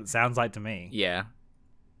 That's what it sounds like to me. Yeah.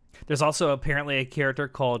 There's also apparently a character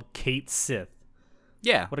called Kate Sith.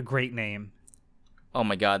 Yeah. What a great name. Oh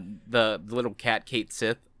my god, the little cat Kate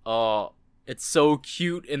Sith. Oh, it's so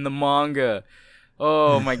cute in the manga.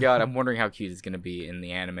 Oh my god, I'm wondering how cute it's gonna be in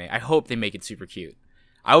the anime. I hope they make it super cute.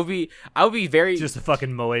 I would be very just a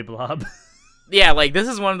fucking moe blob. Yeah, like this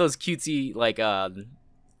is one of those cutesy like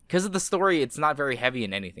because of the story, it's not very heavy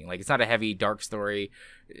in anything. Like, it's not a heavy dark story.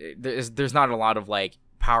 There's not a lot of like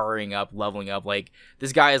powering up, leveling up. Like,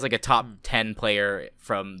 this guy is like a top 10 player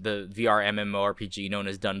from the VR MMORPG known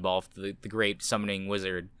as Dunball, the great summoning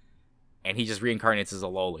wizard, and he just reincarnates as a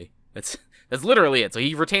loli. That's literally it. So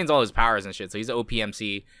he retains all his powers and shit. So he's an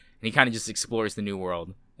OPMC, and he kind of just explores the new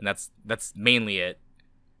world, and that's mainly it.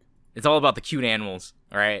 It's all about the cute animals,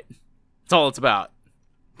 all right? That's all it's about.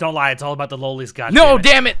 Don't lie, it's all about the lolis, goddamn. No,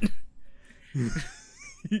 damn it!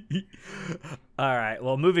 All right,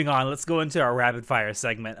 well, moving on. Let's go into our rapid fire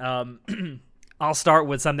segment. I'll start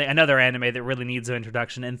with another anime that really needs an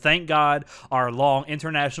introduction, and thank God our long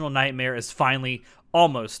international nightmare is finally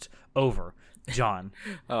almost over. John.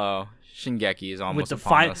 Oh, Shingeki is almost with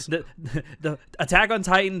upon us. The Attack on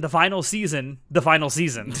Titan, the final season.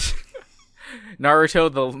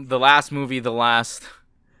 Naruto, the last movie, the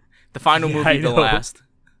final movie, the last.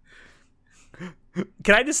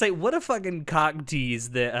 Can I just say, what a fucking cock tease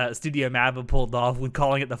that Studio Mappa pulled off with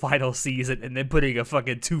calling it the final season and then putting a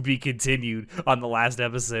fucking to be continued on the last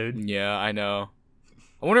episode. Yeah, I know.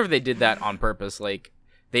 I wonder if they did that on purpose, like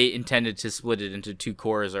they intended to split it into two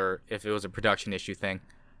cores, or if it was a production issue thing.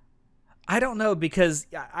 I don't know, because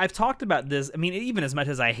I've talked about this. I mean, even as much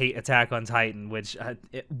as I hate Attack on Titan, which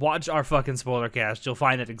watch our fucking spoiler cast, you'll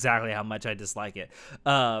find out exactly how much I dislike it.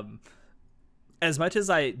 As much as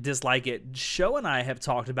I dislike it, Sho and I have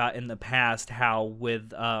talked about in the past how with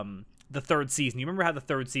the third season, you remember how the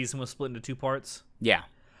third season was split into two parts? Yeah.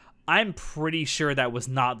 I'm pretty sure that was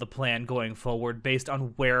not the plan going forward based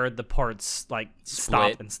on where the parts like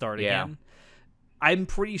stop and start again. I'm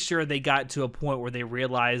pretty sure they got to a point where they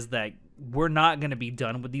realized that we're not going to be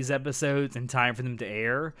done with these episodes in time for them to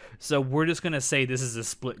air, so we're just going to say this is a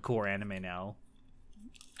split core anime now.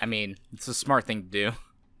 I mean, it's a smart thing to do.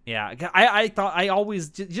 Yeah, I thought, I always,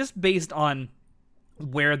 just based on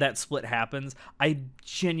where that split happens, I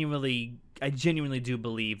genuinely do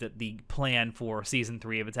believe that the plan for season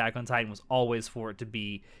 3 of Attack on Titan was always for it to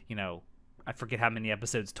be, I forget how many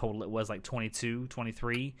episodes total it was, like 22,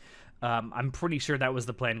 23. I'm pretty sure that was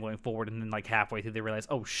the plan going forward, and then like halfway through they realized,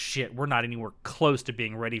 oh shit, we're not anywhere close to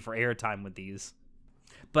being ready for airtime with these.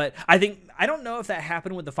 But I don't know if that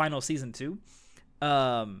happened with the final season too,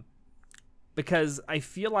 because I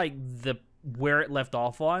feel like where it left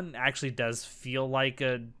off on actually does feel like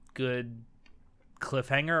a good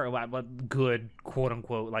cliffhanger, or good quote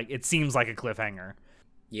unquote. Like it seems like a cliffhanger.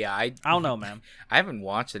 Yeah, I don't know, man. I haven't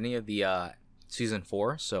watched any of the season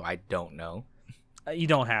 4, so I don't know. You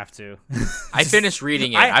don't have to. I finished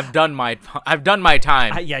reading it. I've done my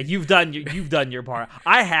time. Yeah, you've done your part.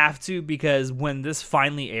 I have to, because when this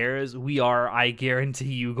finally airs, we are, I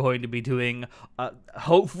guarantee you, going to be doing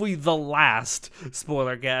hopefully the last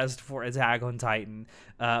spoiler cast for Attack on Titan.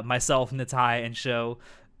 Myself, Natai, and Sho,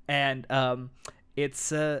 and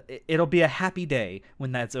it'll be a happy day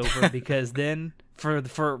when that's over, because then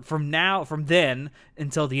from then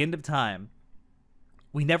until the end of time,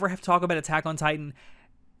 we never have to talk about Attack on Titan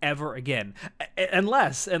ever again,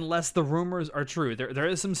 unless the rumors are true. There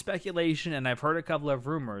is some speculation, and I've heard a couple of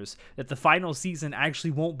rumors that the final season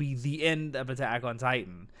actually won't be the end of Attack on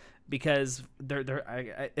Titan, because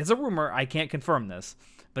it's a rumor. I can't confirm this,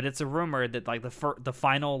 but it's a rumor that like the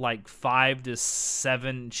final like 5 to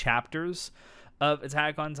 7 chapters of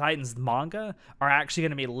Attack on Titan's manga are actually going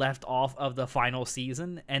to be left off of the final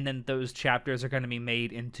season, and then those chapters are going to be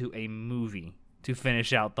made into a movie to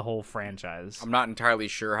finish out the whole franchise. I'm not entirely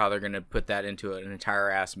sure how they're going to put that into an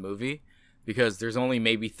entire-ass movie, because there's only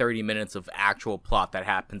maybe 30 minutes of actual plot that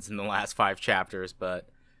happens in the last 5 chapters, but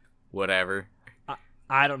whatever.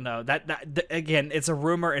 I don't know. That again, it's a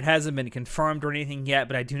rumor. It hasn't been confirmed or anything yet,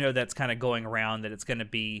 but I do know that's kind of going around, that it's going to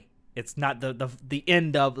be... It's not the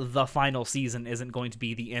end of the final season isn't going to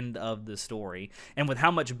be the end of the story. And with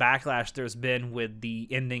how much backlash there's been with the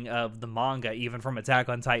ending of the manga, even from Attack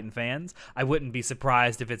on Titan fans, I wouldn't be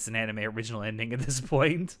surprised if it's an anime original ending at this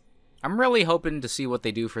point. I'm really hoping to see what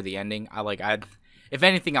they do for the ending. If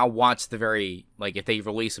anything, I'll watch if they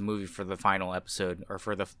release a movie for the final episode or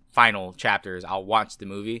for the final chapters, I'll watch the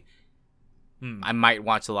movie. I might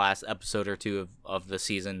watch the last episode or two of the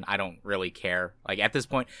season. I don't really care. Like at this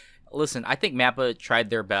point, listen, I think MAPPA tried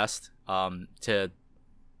their best to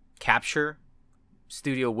capture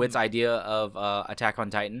Studio Wit's idea of Attack on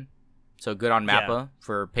Titan. So good on MAPPA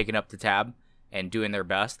for picking up the tab and doing their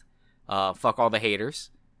best. Fuck all the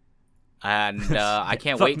haters. And I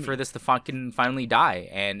can't wait for this to fucking finally die.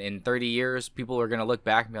 And in 30 years, people are going to look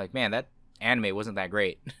back and be like, man, that anime wasn't that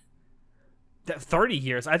great. 30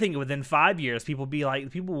 years, I think within 5 years, people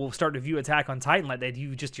will start to view Attack on Titan like they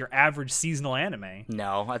do just your average seasonal anime.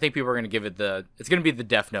 No, I think people are going to give it it's going to be the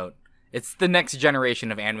Death Note. It's the next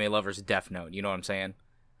generation of anime lovers' Death Note, you know what I'm saying?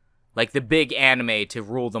 Like the big anime to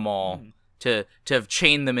rule them all, to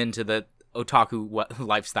chain them into the otaku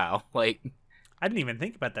lifestyle. Like, I didn't even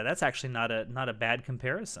think about that. That's actually not a bad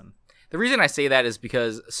comparison. The reason I say that is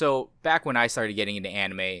because, back when I started getting into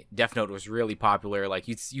anime, Death Note was really popular. Like,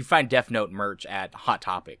 you find Death Note merch at Hot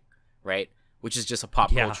Topic, right? Which is just a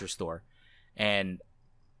pop culture store. And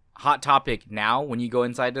Hot Topic now, when you go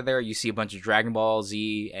inside of there, you see a bunch of Dragon Ball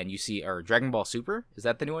Z, and or Dragon Ball Super? Is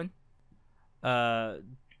that the new one?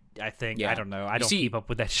 I think. Yeah. I don't know. I don't keep up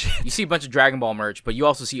with that shit. You see a bunch of Dragon Ball merch, but you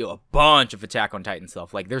also see a bunch of Attack on Titan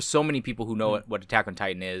stuff. Like, there's so many people who know what Attack on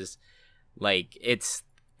Titan is. Like, it's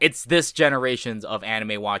this generation's of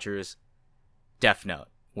anime watchers Death Note,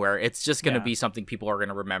 where it's just going to be something people are going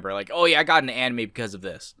to remember. Like, oh yeah, I got an anime because of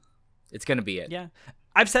this. It's going to be it. Yeah.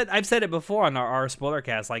 I've said it before on our spoiler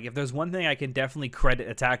cast. Like, if there's one thing I can definitely credit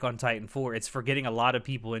Attack on Titan for, it's for getting a lot of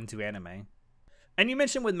people into anime. And you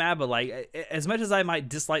mentioned with MAPPA, like, as much as I might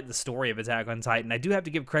dislike the story of Attack on Titan, I do have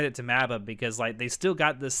to give credit to MAPPA, because like they still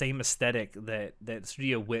got the same aesthetic that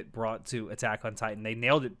Studio Wit brought to Attack on Titan. They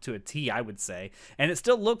nailed it to a T, I would say, and it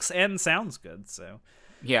still looks and sounds good. So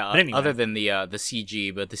yeah, anyway. Other than the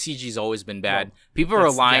CG, but the CG's always been bad. Well, people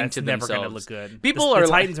are lying to themselves. Never gonna look good. The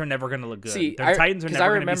Titans are never going to look good. The Titans are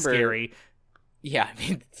never going to be scary. Yeah, I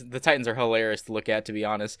mean, the Titans are hilarious to look at, to be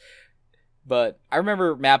honest. But I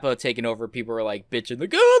remember MAPPA taking over. People were like bitching,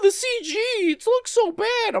 like, "Oh, the CG, it looks so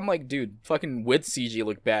bad." I'm like, dude, fucking with CG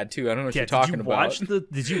looked bad too. I don't know what you're talking about.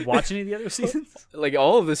 Did you watch any of the other seasons? Like,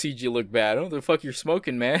 all of the CG looked bad. I don't know what the fuck you're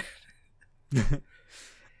smoking, man.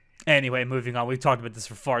 Anyway, moving on. We've talked about this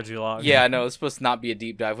for far too long. Yeah, no, it's supposed to not be a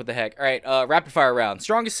deep dive. What the heck? All right, rapid fire round.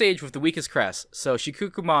 Strongest sage with the weakest crest. So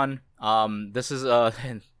Shikukumon. This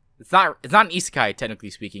it's not an isekai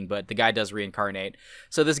technically speaking, but the guy does reincarnate.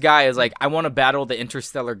 So this guy is like, I want to battle the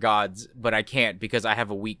interstellar gods, but I can't because I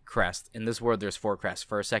have a weak crest. In this world, there's 4 crests: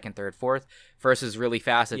 first, second, third, fourth. First is really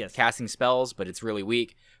fast at casting spells, but it's really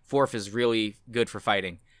weak. Fourth is really good for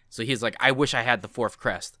fighting. So he's like, I wish I had the 4th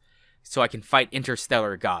crest so I can fight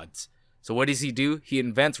interstellar gods. So what does he do? He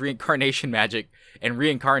invents reincarnation magic and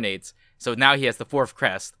reincarnates. So now he has the 4th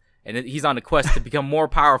crest. And he's on a quest to become more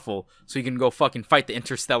powerful so he can go fucking fight the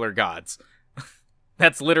interstellar gods.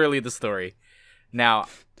 That's literally the story. Now...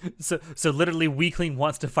 So literally Weakling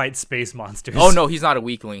wants to fight space monsters. Oh, no, he's not a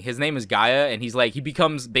weakling. His name is Gaia, and he's like... He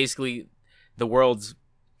becomes basically the world's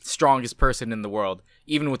strongest person in the world,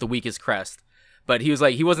 even with the weakest crest. But he was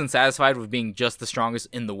like... He wasn't satisfied with being just the strongest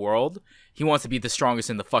in the world. He wants to be the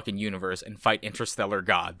strongest in the fucking universe and fight interstellar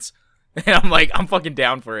gods. And I'm like, I'm fucking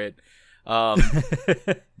down for it.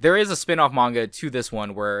 There is a spin-off manga to this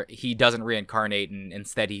one where he doesn't reincarnate and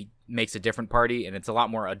instead he makes a different party, and it's a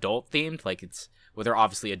lot more adult themed. Like, it's well, they're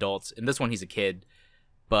obviously adults. In this one he's a kid,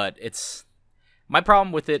 but it's my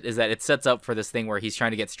problem with it is that it sets up for this thing where he's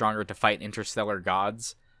trying to get stronger to fight interstellar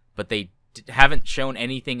gods, but they haven't shown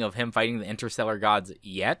anything of him fighting the interstellar gods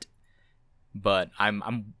yet. But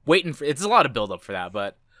I'm waiting for it's a lot of build up for that.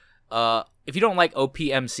 But if you don't like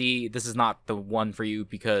OPMC, this is not the one for you,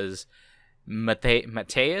 because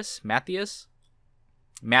Matthias,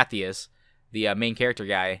 the main character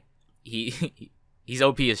guy, he's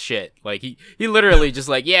OP as shit. Like he literally just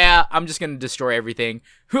like, yeah, I'm just gonna destroy everything.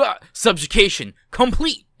 Subjugation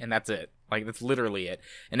complete, and that's it. Like that's literally it.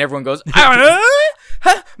 And everyone goes,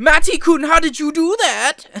 Matty-kun, how did you do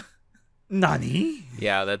that? Nani?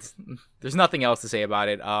 Yeah, there's nothing else to say about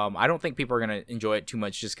it. I don't think people are gonna enjoy it too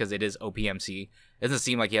much just because it is OPMC. It doesn't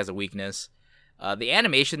seem like he has a weakness. The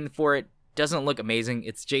animation for it doesn't look amazing.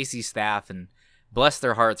 It's JC Staff, and bless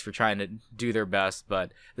their hearts for trying to do their best,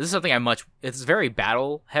 but this is something it's very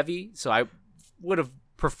battle heavy, so I would have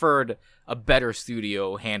preferred a better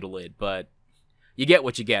studio handle it, but you get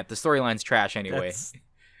what you get. The storyline's trash anyway.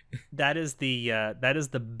 That is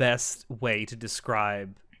the best way to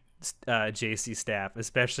describe JC Staff,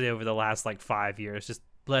 especially over the last like 5 years. Just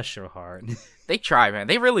bless your heart. They try, man.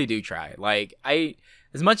 They really do try. Like One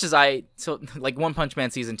Punch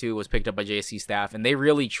Man season 2 was picked up by JC Staff, and they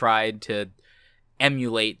really tried to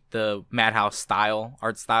emulate the Madhouse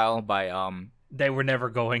art style by They were never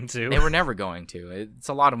going to. It's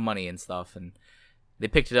a lot of money and stuff, and they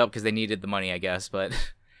picked it up because they needed the money, I guess. But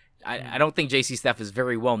I don't think JC Staff is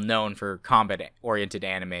very well known for combat oriented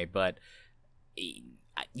anime, but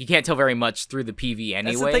you can't tell very much through the PV anyway.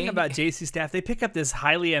 That's the thing about JC Staff. They pick up this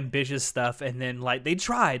highly ambitious stuff, and then like they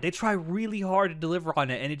try really hard to deliver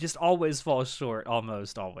on it, and it just always falls short,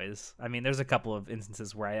 almost always. I mean, there's a couple of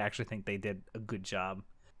instances where I actually think they did a good job.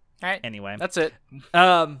 All right. Anyway. That's it.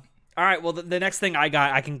 All right, well, the next thing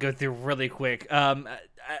I can go through really quick. An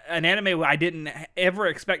anime I didn't ever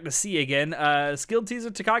expect to see again. Skilled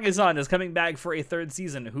Teaser Takagi-san is coming back for a 3rd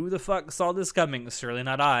season. Who the fuck saw this coming? Surely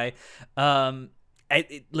not I.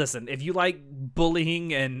 Listen, if you like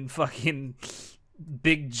bullying and fucking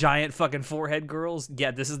big giant fucking forehead girls,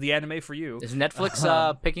 yeah, this is the anime for you. Is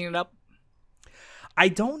Netflix picking it up? I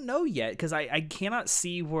don't know yet, because I cannot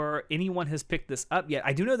see where anyone has picked this up yet.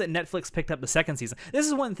 I do know that Netflix picked up the 2nd season. This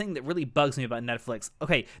is one thing that really bugs me about Netflix.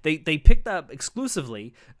 Okay, they picked up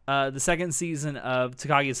exclusively the 2nd season of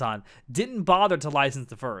Takagi-san. Didn't bother to license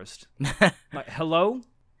the 1st. Like, hello?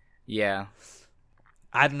 Yeah.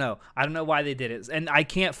 I don't know why they did it, and I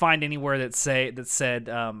can't find anywhere that said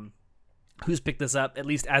who's picked this up, at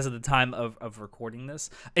least as of the time of recording this.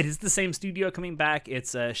 It is the same studio coming back.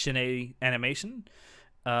 It's Shin Animation,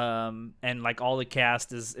 and like all the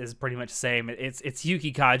cast is pretty much the same. It's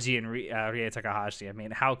Yuki Kaji and Rie Takahashi. I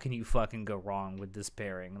mean, how can you fucking go wrong with this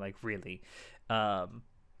pairing? Like, really.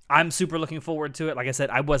 I'm super looking forward to it. Like I said,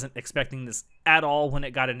 I wasn't expecting this at all when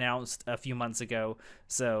it got announced a few months ago,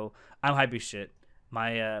 so I'm hype as shit.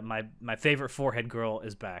 My favorite forehead girl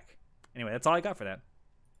is back. Anyway, that's all I got for that.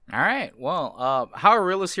 All right. Well, How a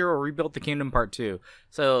Realist Hero Rebuilt the Kingdom Part 2.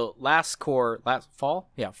 So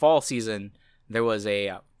fall season, there was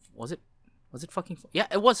a was it fucking fall? Yeah,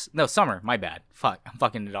 it was. No, summer. My bad. Fuck, I'm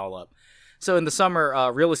fucking it all up. So in the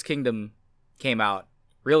summer, Realist Hero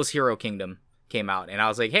Kingdom came out, and I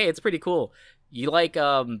was like, hey, it's pretty cool. You like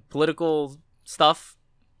political stuff?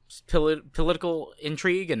 Political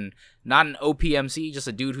intrigue and not an OPMC, just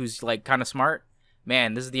a dude who's like kind of smart,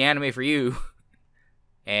 man, this is the anime for you.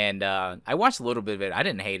 And I watched a little bit of it. I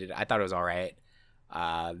didn't hate it. I thought it was all right.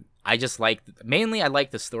 I just like the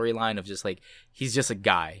storyline of just like he's just a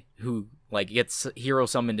guy who like gets hero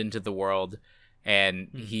summoned into the world, and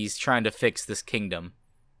he's trying to fix this kingdom.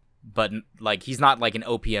 but like he's not like an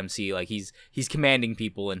OPMC. Like he's commanding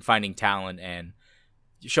people and finding talent and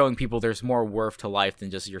showing people there's more worth to life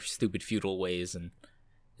than just your stupid feudal ways, and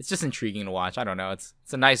it's just intriguing to watch. I don't know. It's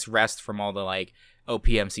a nice rest from all the like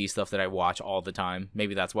OPMC stuff that I watch all the time.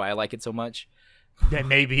 Maybe that's why I like it so much. Yeah,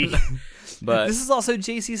 maybe. But this is also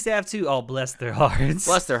JC Staff too. Oh, bless their hearts.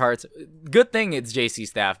 Bless their hearts. Good thing it's JC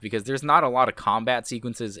Staff because there's not a lot of combat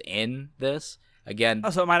sequences in this. Again, oh,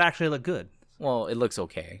 so it might actually look good. Well, it looks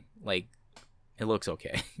okay. Like, it looks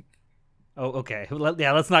okay. Oh, okay.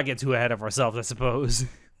 Yeah, let's not get too ahead of ourselves, I suppose.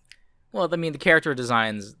 Well, I mean, the character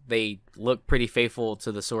designs, they look pretty faithful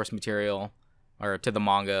to the source material or to the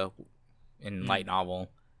manga in light novel.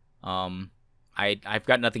 I've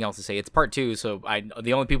got nothing else to say. It's part 2, so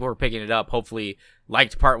the only people who are picking it up hopefully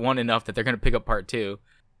liked part 1 enough that they're going to pick up part 2.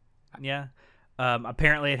 Yeah.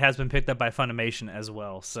 Apparently it has been picked up by Funimation as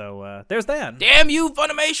well, so there's that. Damn you,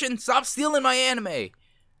 Funimation! Stop stealing my anime!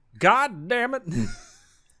 God damn it!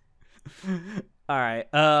 All right.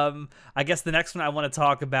 I guess the next one I want to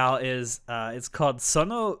talk about is it's called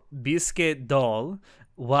Sono Bisque Doll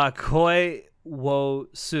wa Koi wo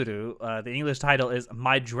Suru. The English title is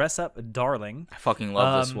My Dress Up Darling. I fucking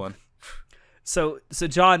love this one. So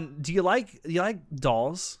John, do you like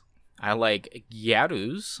dolls? I like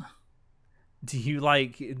gyarus. Do you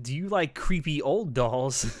like creepy old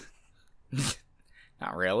dolls?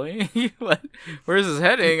 Not really. Where's this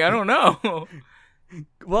heading? I don't know.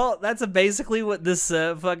 Well, that's basically what this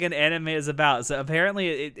fucking anime is about. So apparently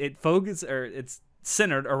it's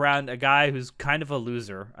centered around a guy who's kind of a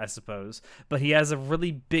loser, I suppose, but he has a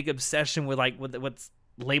really big obsession with like what's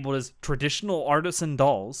labeled as traditional artisan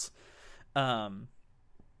dolls. And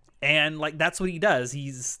like that's what he does.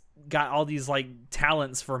 He's got all these like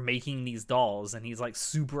talents for making these dolls, and he's like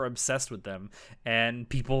super obsessed with them, and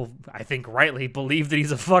people, I think rightly, believe that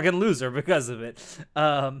he's a fucking loser because of it.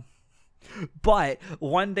 But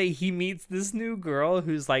one day he meets this new girl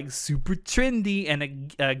who's like super trendy and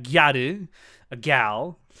a gyaru, a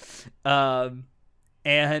gal,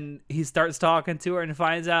 and he starts talking to her and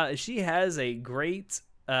finds out she has a great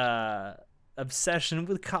obsession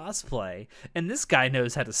with cosplay, and this guy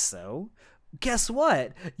knows how to sew. Guess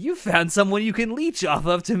what? You found someone you can leech off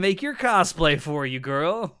of to make your cosplay for you,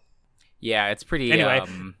 girl. Yeah, it's pretty. Anyway,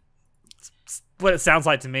 it's what it sounds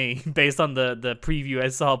like to me, based on the preview I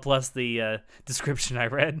saw plus the description I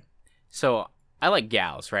read. So I like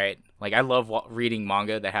gals, right? Like I love reading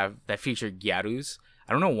manga that feature gyarus.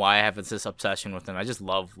 I don't know why I have this obsession with them. I just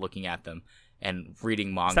love looking at them and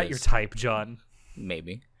reading mangas. Is that your type, John?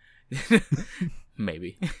 Maybe.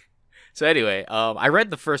 Maybe. So anyway, I read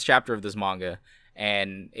the first chapter of this manga,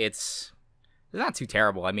 and it's not too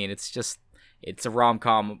terrible. I mean, it's a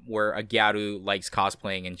rom-com where a gyaru likes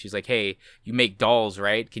cosplaying, and she's like, hey, you make dolls,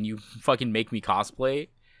 right? Can you fucking make me cosplay?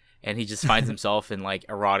 And he just finds himself in like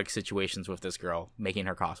erotic situations with this girl, making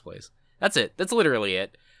her cosplays. That's it. That's literally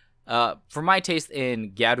it. For my taste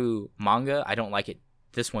in gyaru manga, I don't like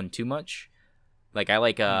this one too much. Like, I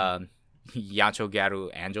like Yacho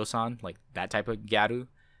Gyaru Anjo-san, like that type of gyaru.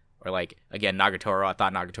 Or like, again, Nagatoro. I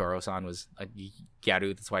thought Nagatoro-san was a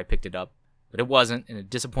gyaru. That's why I picked it up. But it wasn't, and it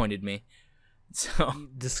disappointed me. So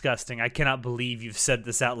disgusting. I cannot believe you've said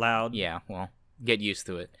this out loud. Yeah, well, get used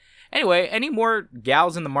to it. Anyway, any more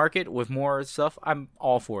gals in the market with more stuff, I'm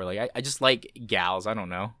all for. Like, I just like gals. I don't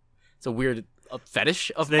know. It's a weird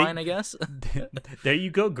fetish of mine, I guess. There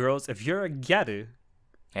you go, girls. If you're a gyaru,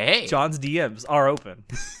 hey, John's DMs are open.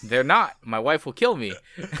 They're not. My wife will kill me.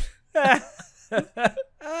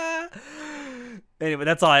 Anyway,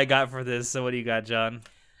 that's all I got for this. So what do you got, John?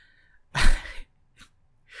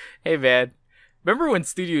 Hey, man. Remember when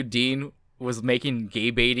Studio Dean was making gay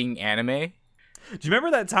baiting anime? Do you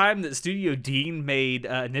remember that time that Studio Dean made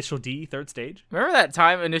Initial D, Third Stage? Remember that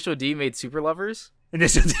time Initial D made Super Lovers?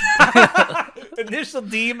 Initial D, Initial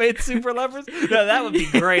D made Super Lovers? No, that would be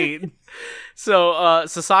great. So,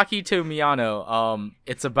 Sasaki to Miyano,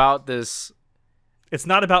 it's about this... It's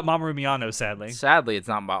not about Mamoru Miyano, sadly. Sadly, it's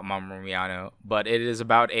not about Mamoru Miyano, but it is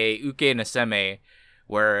about a uke and a seme,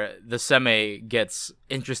 where the seme gets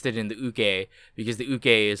interested in the uke because the uke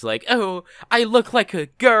is like, oh, I look like a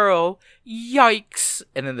girl, yikes.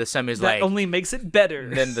 And then the seme is like... That only makes it better.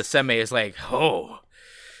 Then the seme is like, oh,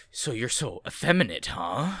 so you're so effeminate,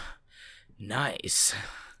 huh? Nice.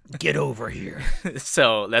 Get over here.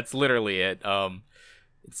 So that's literally it.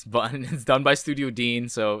 It's done by Studio Dean,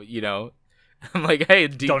 so, you know... I'm like, hey,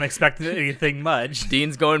 don't expect anything much.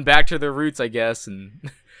 Dean's going back to their roots, I guess,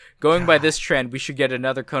 and going by this trend, we should get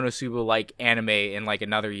another Konosuba like anime in like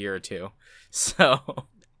another year or two. So,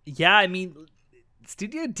 yeah, I mean,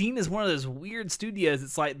 Studio Dean is one of those weird studios.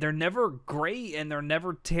 It's like they're never great and they're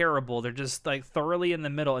never terrible. They're just like thoroughly in the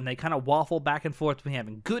middle, and they kind of waffle back and forth between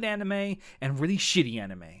having good anime and really shitty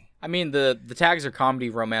anime. I mean, the tags are comedy,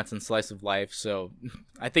 romance, and slice of life, so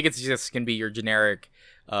I think it's just gonna be your generic,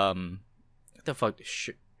 what the fuck,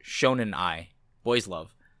 shonen ai, boys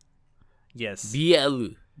love. Yes. BL,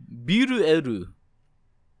 biru.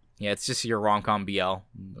 Yeah, it's just your rom-com BL.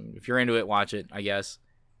 If you're into it, watch it, I guess.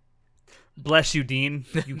 Bless you, Dean.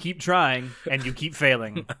 You keep trying, and you keep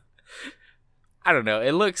failing. I don't know.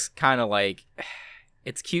 It looks kind of like...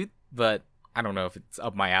 It's cute, but I don't know if it's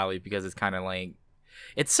up my alley because it's kind of like...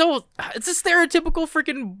 It's a stereotypical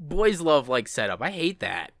freaking boys love like setup. I hate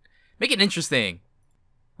that. Make it interesting.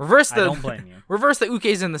 I don't blame you. Reverse the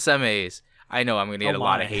ukes and the semeis. I know I'm going to get a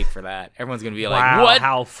lot of hate for that. Everyone's going to be like, what?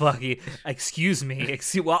 How fucky. Excuse me.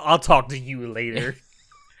 Well, I'll talk to you later.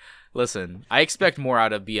 Listen, I expect more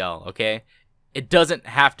out of BL, okay? It doesn't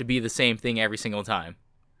have to be the same thing every single time.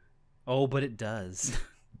 Oh, but it does.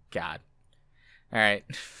 God. All right.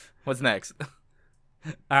 What's next?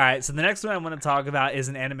 All right, so the next one I want to talk about is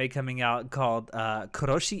an anime coming out called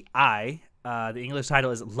Kuroshi Ai. The English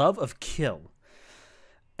title is Love of Kill.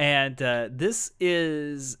 And this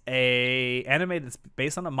is a anime that's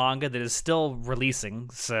based on a manga that is still releasing,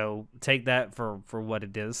 so take that for what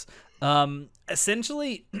it is.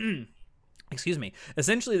 Essentially, excuse me.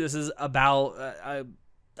 Essentially, this is about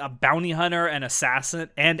a bounty hunter and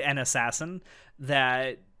an assassin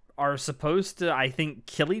that are supposed to, I think,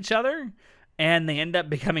 kill each other, and they end up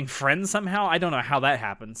becoming friends somehow. I don't know how that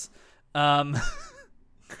happens.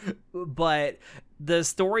 But the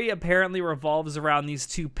story apparently revolves around these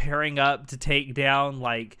two pairing up to take down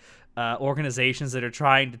like organizations that are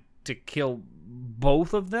trying to kill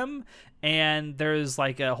both of them. And there's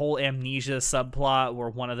like a whole amnesia subplot where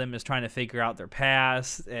one of them is trying to figure out their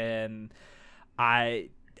past. And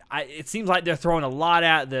it seems like they're throwing a lot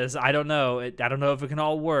at this. I don't know. I don't know if it can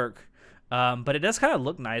all work. But it does kind of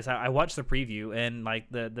look nice. I watched the preview, and like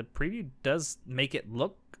the preview does make it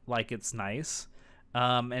look like it's nice.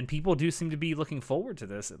 And people do seem to be looking forward to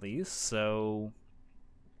this at least. So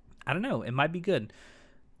I don't know. It might be good.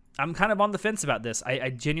 I'm kind of on the fence about this.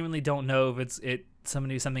 I genuinely don't know if it's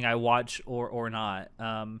something I watch or not.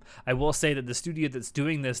 I will say that the studio that's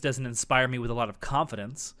doing this doesn't inspire me with a lot of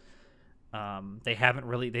confidence. They haven't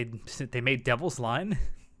really. They made Devil's Line.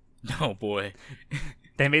 Oh boy.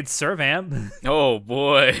 They made Servamp. Oh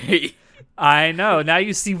boy. I know. Now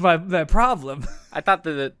you see my problem. I thought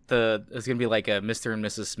that it was gonna be like a Mr. and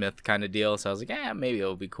Mrs. Smith kind of deal, so I was like, maybe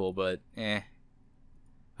it'll be cool, but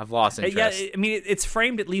I've lost interest. Yeah, I mean, it's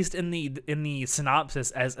framed at least in the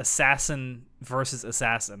synopsis as assassin versus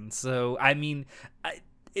assassin. So I mean,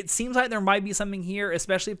 it seems like there might be something here,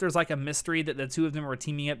 especially if there's like a mystery that the two of them are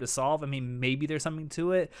teaming up to solve. I mean, maybe there's something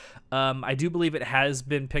to it. I do believe it has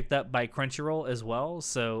been picked up by Crunchyroll as well,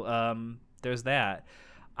 so there's that.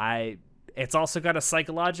 It's also got a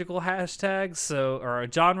psychological hashtag, or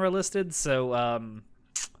a genre listed, so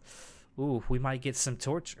we might get some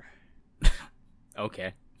torture.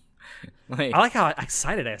 Okay. I like how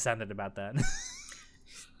excited I sounded about that.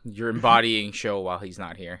 You're embodying Sho while he's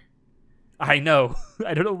not here. I know.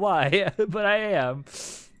 I don't know why, but I am.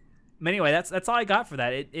 Anyway, that's all I got for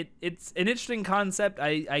that. It's an interesting concept.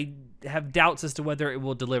 I have doubts as to whether it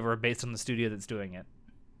will deliver based on the studio that's doing it.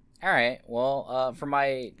 All right. Well, for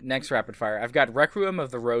my next rapid fire, I've got Requiem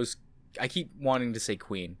of the Rose. I keep wanting to say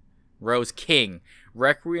Queen. Rose King.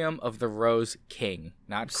 Requiem of the Rose King,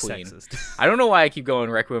 not Queen. Sexist. I don't know why I keep going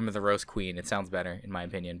Requiem of the Rose Queen. It sounds better, in my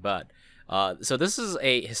opinion. But so this is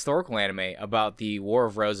a historical anime about the War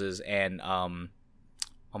of Roses and oh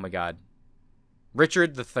my God,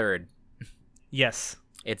 Richard III. Yes.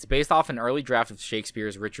 It's based off an early draft of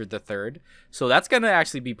Shakespeare's Richard III. So that's going to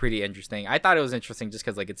actually be pretty interesting. I thought it was interesting just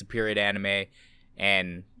because like it's a period anime,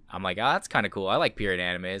 and I'm like, that's kind of cool. I like period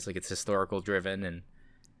animes. Like it's historical driven and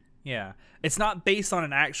yeah. It's not based on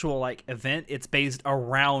an actual like event. It's based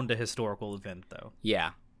around a historical event though.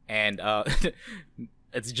 Yeah. And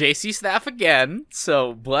it's JC staff again,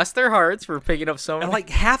 so bless their hearts for picking up so many. And like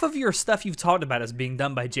half of your stuff you've talked about is being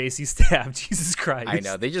done by JC staff. Jesus Christ. I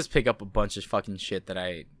know. They just pick up a bunch of fucking shit that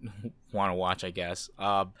I want to watch, I guess.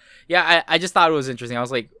 Yeah, I just thought it was interesting. I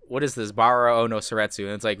was like, what is this? Bara Ono Soretsu.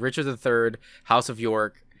 And it's like Richard III, House of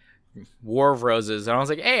York, War of Roses. And I was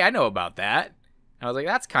like, hey, I know about that. And I was like,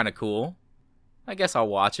 that's kind of cool. I guess I'll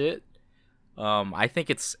watch it. I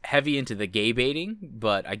think it's heavy into the gay baiting,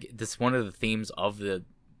 but this is one of the themes of the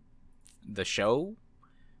show,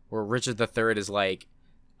 where Richard III is like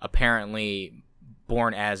apparently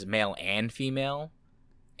born as male and female,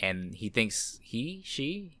 and he thinks he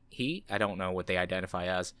he, I don't know what they identify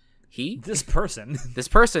as. This person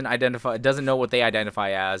doesn't know what they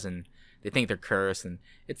identify as, and they think they're cursed. And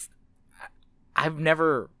I've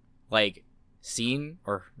never like seen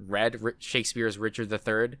or read Shakespeare's Richard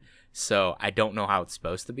III, so I don't know how it's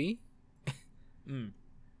supposed to be.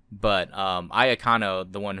 But Aya Kano,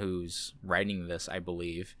 the one who's writing this, I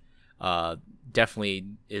believe, definitely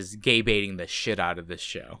is gay baiting the shit out of this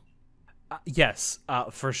show. Yes,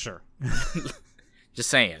 for sure. Just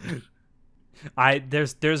saying.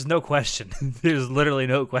 There's no question. There's literally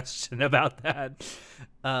no question about that.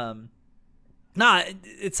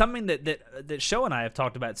 It's something that Sho and I have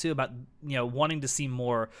talked about too, about wanting to see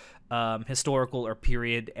more historical or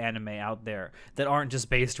period anime out there that aren't just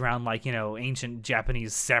based around like ancient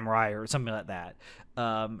Japanese samurai or something like that.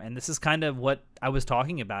 And this is kind of what I was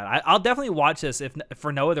talking about. I'll definitely watch this if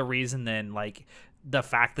for no other reason than like the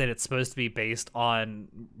fact that it's supposed to be based on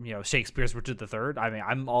Shakespeare's Richard III. I mean,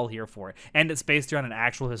 I'm all here for it, and it's based around an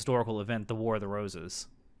actual historical event, the War of the Roses.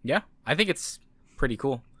 Yeah, I think it's pretty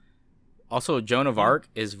cool. Also, Joan of Arc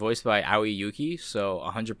is voiced by Aoi Yuki, so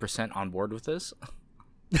 100% on board with this.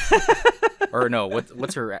 Or no,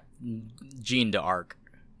 what's her Jeanne d'Arc,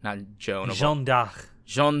 not Joan of Jeanne d'Arc.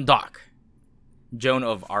 Jeanne d'Arc. Joan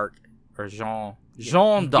of Arc or Jean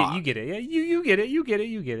d'Arc. You get it. Yeah, you get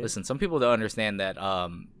it. Listen, some people don't understand that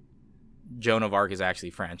Joan of Arc is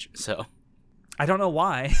actually French, so I don't know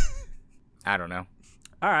why. I don't know.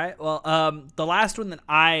 All right. Well, the last one that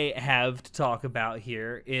I have to talk about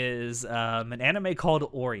here is an anime called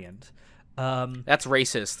Orient. That's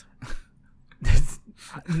racist.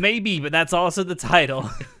 Maybe, but that's also the title.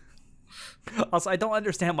 Also, I don't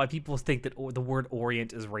understand why people think that the word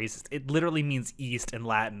Orient is racist. It literally means East in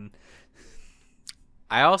Latin.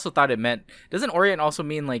 I also thought it meant... Doesn't Orient also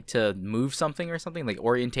mean like to move something or something? Like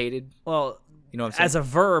orientated? Well, you know what I'm saying? As a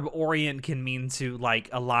verb, orient can mean to like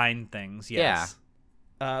align things, yes.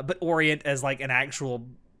 Yeah. But orient as like an actual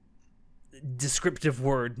descriptive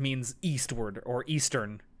word means eastward or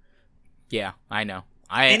eastern. Yeah, I know.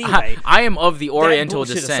 Anyway, I am of the Oriental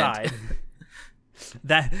descent.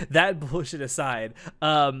 That bullshit aside,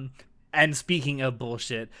 and speaking of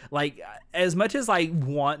bullshit, like as much as I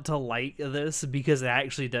want to like this because it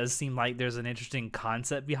actually does seem like there's an interesting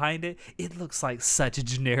concept behind it, it looks like such a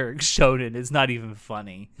generic shonen. It's not even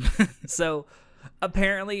funny. So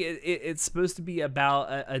apparently it's supposed to be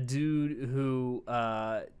about a dude who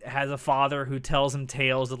has a father who tells him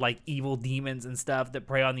tales of like evil demons and stuff that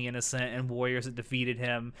prey on the innocent and warriors that defeated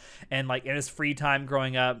him. And like in his free time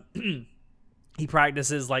growing up, he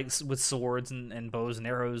practices like with swords and bows and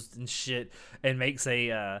arrows and shit, and makes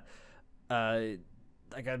a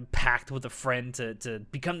pact with a friend to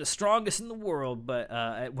become the strongest in the world.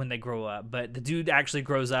 But when they grow up, but the dude actually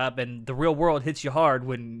grows up, and the real world hits you hard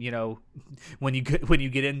when when you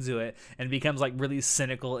get into it, and becomes like really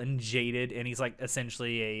cynical and jaded. And he's like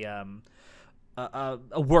essentially a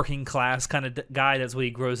working class kind of guy. That's what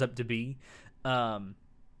he grows up to be.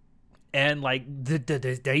 And like the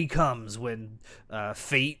day comes when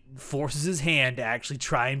fate forces his hand to actually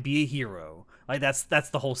try and be a hero. Like that's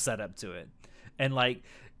the whole setup to it. And like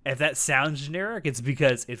if that sounds generic, it's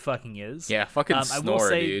because it fucking is. Yeah, fucking snore,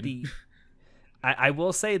 dude. I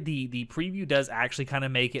will say the preview does actually kind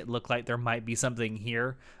of make it look like there might be something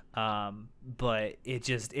here, but it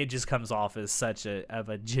just comes off as such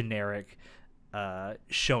a generic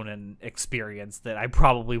shonen experience that I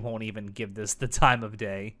probably won't even give this the time of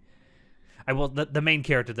day. I will. The main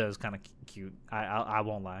character though is kind of cute. I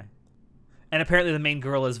won't lie. And apparently the main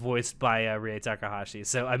girl is voiced by Rie Takahashi.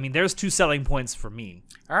 So I mean, there's 2 selling points for me.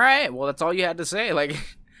 All right. Well, that's all you had to say. Like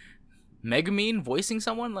Megumin voicing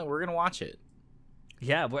someone. Like we're gonna watch it.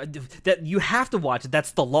 Yeah, that you have to watch it.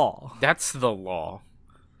 That's the law. That's the law.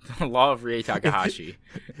 The law of Rie Takahashi.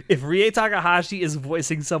 If Rie Takahashi is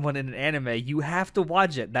voicing someone in an anime, you have to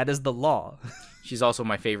watch it. That is the law. She's also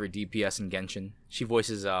my favorite DPS in Genshin. She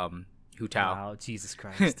voices Hu Tao. Wow, Jesus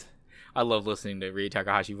Christ. I love listening to Rie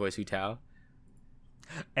Takahashi voice Hu Tao.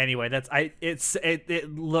 Anyway,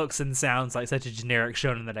 it looks and sounds like such a generic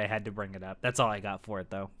shonen that I had to bring it up. That's all I got for it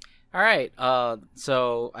though. All right.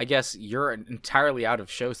 So I guess you're entirely out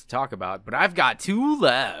of shows to talk about, but I've got 2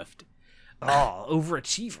 left. Oh,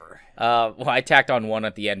 overachiever. Well, I tacked on 1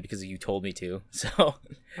 at the end because you told me to. So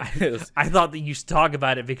I thought that you should talk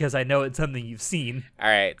about it because I know it's something you've seen. All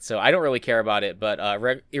right, so I don't really care about it, but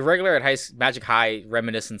Irregular at Magic High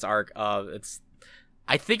Reminiscence arc.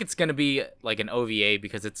 I think it's gonna be like an OVA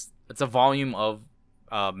because it's a volume of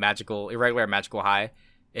Irregular at Magical High.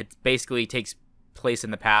 It basically takes place in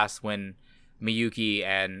the past when Miyuki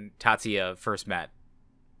and Tatsuya first met.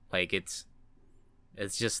 Like it's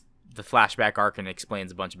just the flashback arc and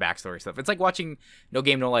explains a bunch of backstory stuff. It's like watching No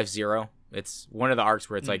Game No Life Zero. It's one of the arcs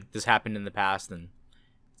where it's like this happened in the past and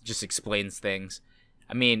just explains things.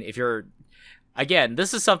 I mean,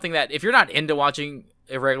 this is something that if you're not into watching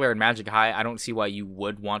Irregular and Magic High, I don't see why you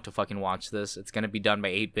would want to fucking watch this. It's gonna be done by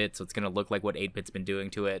 8-bit, so it's gonna look like what 8-bit's been doing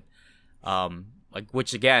to it.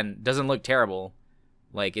 Which again doesn't look terrible.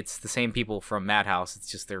 Like, it's the same people from Madhouse.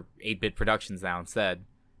 It's just their 8-bit productions now instead.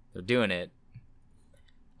 They're doing it.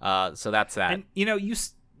 So that's that. And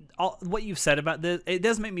what you've said about this, it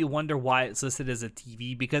does make me wonder why it's listed as a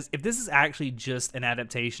TV, because if this is actually just an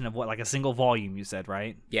adaptation of like a single volume, you said,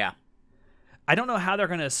 right? Yeah. I don't know how they're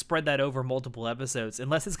going to spread that over multiple episodes,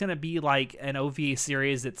 unless it's going to be like an OVA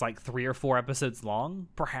series that's like 3 or 4 episodes long,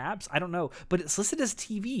 perhaps. I don't know. But it's listed as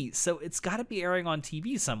TV, so it's got to be airing on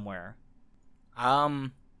TV somewhere. I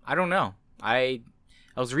don't know. I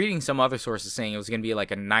was reading some other sources saying it was going to be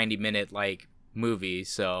like a 90-minute like movie,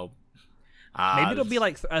 so maybe it'll be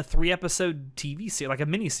like a 3-episode TV series, like a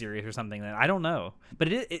mini series or something. Then I don't know,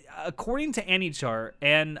 but it according to AnyChart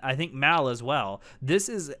and I think Mal as well, this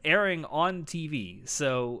is airing on TV.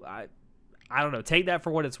 So I don't know. Take that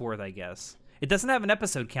for what it's worth, I guess. It doesn't have an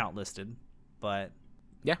episode count listed, but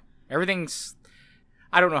yeah, everything's.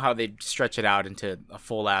 I don't know how they stretch it out into a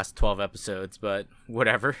full ass 12 episodes, but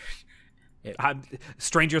whatever.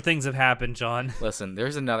 Stranger things have happened, John. Listen,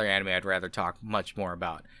 there's another anime I'd rather talk much more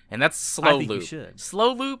about, and that's Slow Loop. You should.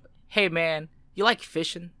 Slow Loop? Hey, man, you like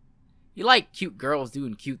fishing? You like cute girls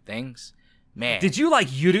doing cute things? Man. Did you like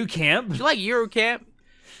Yuru Camp? Did you like Euro Camp?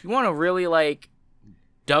 You want a really, like,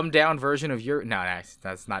 dumbed-down version of Euro... No,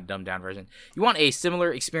 that's not dumbed-down version. You want a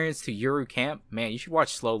similar experience to Euro Camp? Man, you should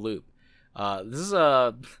watch Slow Loop. This is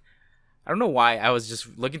a... I don't know why. I was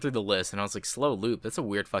just looking through the list, and I was like, Slow Loop? That's a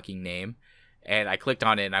weird fucking name. And I clicked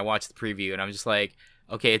on it, and I watched the preview, and I'm just like,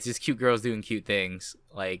 okay, it's just cute girls doing cute things.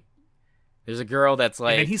 Like, there's a girl that's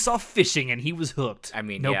like... And he saw fishing, and he was hooked. I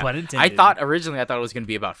mean, no yeah. pun intended. Originally, I thought it was going to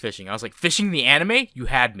be about fishing. I was like, fishing the anime? You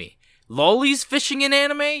had me. Lollies fishing in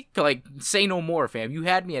anime? Like, say no more, fam. You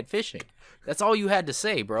had me at fishing. That's all you had to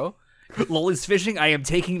say, bro. Lollies fishing? I am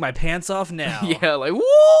taking my pants off now. Yeah, like,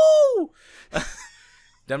 woo!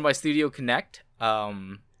 Done by Studio Connect. I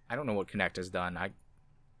don't know what Connect has done.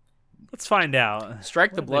 Let's find out.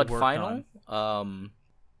 Strike the Blood final.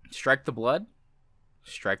 Strike the Blood.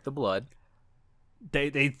 Strike the Blood.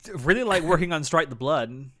 They really like working on Strike the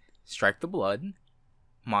Blood. Strike the Blood.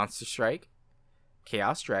 Monster Strike.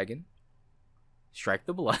 Chaos Dragon. Strike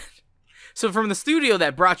the Blood. So from the studio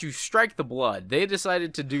that brought you Strike the Blood, they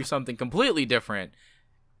decided to do something completely different.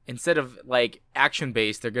 Instead of like action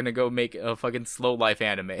based, they're gonna go make a fucking slow life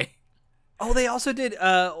anime. Oh, they also did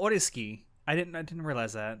Oriski. I didn't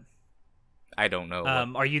realize that. I don't know.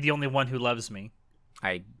 Are You the Only One Who Loves Me?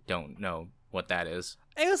 I don't know what that is.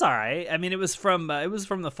 It was all right. I mean, it was from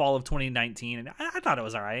the fall of 2019, and I thought it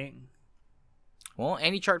was all right. Well,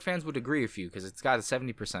 AnyChart fans would agree with you because it's got a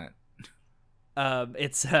 70%.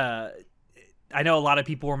 I know a lot of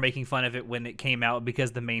people were making fun of it when it came out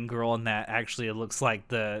because the main girl in that actually looks like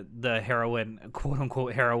the heroine, quote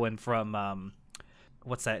unquote heroine from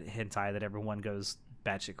what's that hentai that everyone goes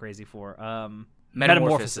batshit crazy for?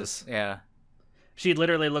 Metamorphosis. Yeah. She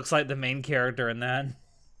literally looks like the main character in that.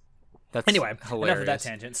 That's anyway, hilarious. Enough of that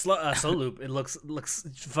tangent. Slow Loop. It looks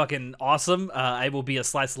fucking awesome. It will be a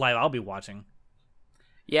slice of life I'll be watching.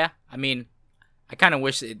 Yeah, I mean, I kind of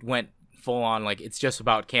wish it went full on like it's just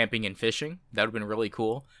about camping and fishing. That would have been really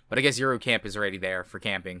cool. But I guess Euro Camp is already there for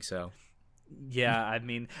camping, so. Yeah, I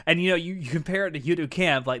mean, and you compare it to Yuru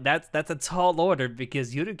Camp, like that's a tall order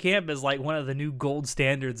because Yuru Camp is like one of the new gold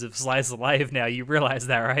standards of slice of life now. You realize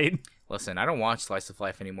that, right? Listen, I don't watch slice of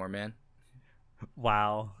life anymore, man.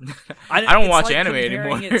 Wow. I don't watch anime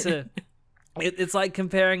anymore. It's like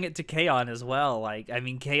comparing it to K-On! As well. Like, I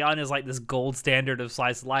mean, K-On! Is like this gold standard of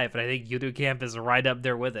slice of life, and I think Yuru Camp is right up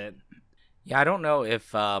there with it. Yeah, I don't know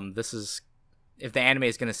if if the anime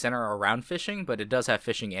is going to center around fishing, but it does have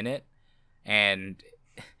fishing in it. And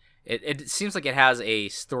it seems like it has a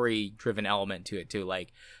story-driven element to it too.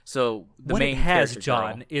 Like, so the main character,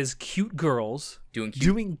 John, is cute girls doing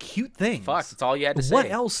cute things. Fuck, that's all you had to say. What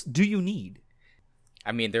else do you need?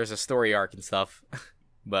 I mean, there's a story arc and stuff,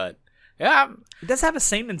 but yeah, it does have a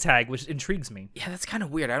seinen tag, which intrigues me. Yeah, that's kind of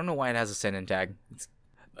weird. I don't know why it has a seinen tag.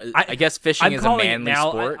 I guess fishing is a manly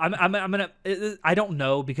sport. I'm gonna. I don't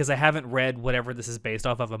know because I haven't read whatever this is based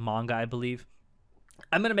off of a manga, I believe.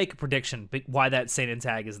 I'm going to make a prediction why that seinen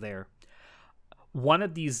tag is there. One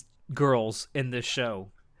of these girls in this show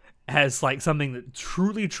has like something that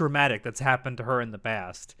truly traumatic that's happened to her in the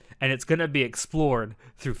past, and it's going to be explored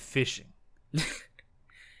through fishing.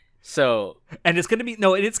 So, and it's gonna be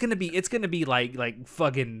like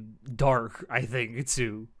fucking dark. I think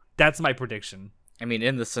too. That's my prediction. I mean,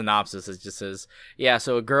 in the synopsis, it just says, yeah.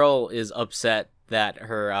 So a girl is upset that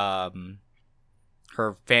her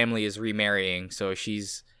family is remarrying, so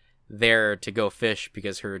she's there to go fish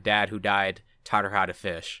because her dad, who died, taught her how to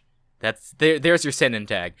fish. There's your sending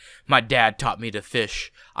tag. My dad taught me to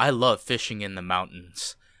fish. I love fishing in the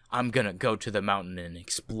mountains. I'm gonna go to the mountain and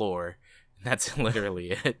explore. That's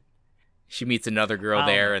literally it. She meets another girl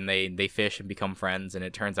there, and they fish and become friends, and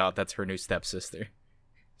it turns out that's her new stepsister.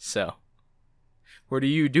 So, what are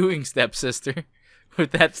you doing, stepsister,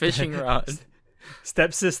 with that fishing rod?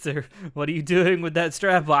 Stepsister, what are you doing with that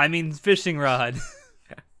strap? I mean, fishing rod.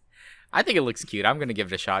 I think it looks cute. I'm gonna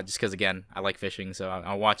give it a shot just because, again, I like fishing, so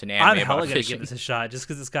I'll watch an anime I'm about hella gonna fishing. give this a shot just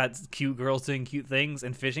because it's got cute girls doing cute things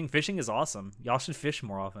and fishing. Fishing is awesome. Y'all should fish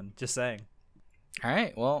more often. Just saying. All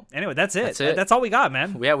right, well, anyway, that's it. That's all we got,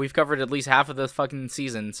 man. Yeah, we've covered at least half of the fucking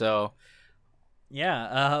season, so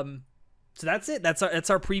yeah. So that's it. That's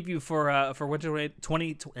our preview for winter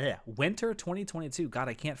 2022. God,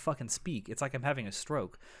 I can't fucking speak. It's like I'm having a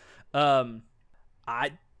stroke. There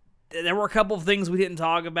were a couple of things we didn't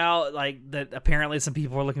talk about, like that apparently some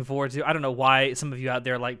people are looking forward to. I don't know why some of you out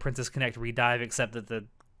there like Princess Connect Redive, except that the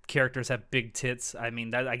characters have big tits. I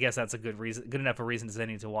mean, I guess that's a good enough a reason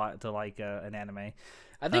to like an anime.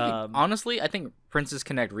 I think honestly, I think Princess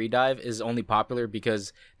Connect Redive is only popular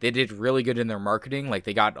because they did really good in their marketing. Like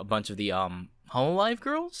they got a bunch of the Hololive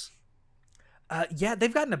girls. Yeah,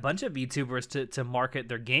 they've gotten a bunch of VTubers to market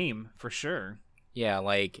their game for sure. Yeah,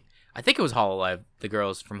 like I think it was Hololive, the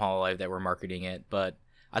girls from Hololive that were marketing it, but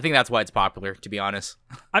I think that's why it's popular, to be honest.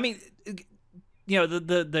 I mean, you know,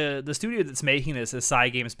 the studio that's making this is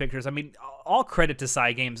Cygames Pictures. I mean, all credit to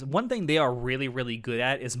Cygames. One thing they are really, really good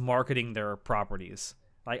at is marketing their properties.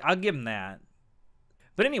 Like, I'll give them that.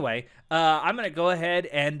 But anyway, I'm going to go ahead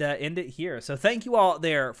and end it here. So thank you all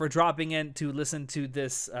there for dropping in to listen to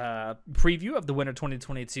this preview of the Winter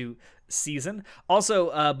 2022 season.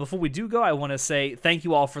 Also, before we do go, I want to say thank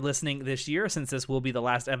you all for listening this year, since this will be the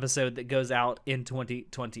last episode that goes out in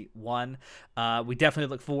 2021. We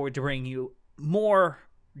definitely look forward to bringing you more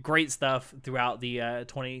great stuff throughout the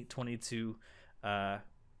 2022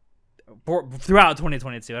 throughout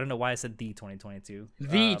 2022. I don't know why I said the 2022.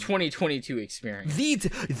 The 2022 experience.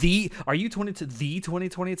 Are you 22? The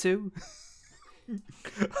 2022?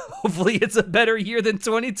 Hopefully it's a better year than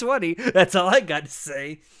 2020. That's all I got to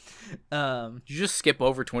say. Did you just skip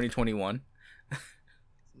over 2021?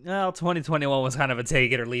 Well, 2021 was kind of a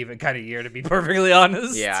take it or leave it kind of year, to be perfectly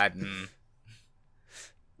honest. Yeah.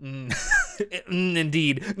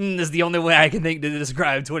 Indeed. Is the only way I can think to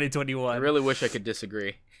describe 2021. I really wish I could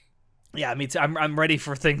disagree. Yeah, me too. I'm ready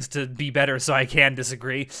for things to be better so I can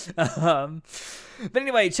disagree. But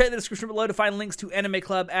anyway, check the description below to find links to Anime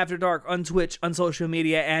Club After Dark on Twitch, on social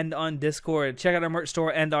media, and on Discord. Check out our merch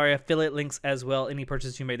store and our affiliate links as well. Any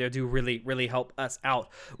purchase you made there do really, really help us out.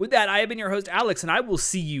 With that, I have been your host, Alex, and I will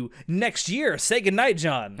see you next year. Say goodnight,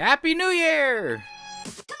 John. Happy New Year!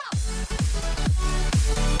 Come on.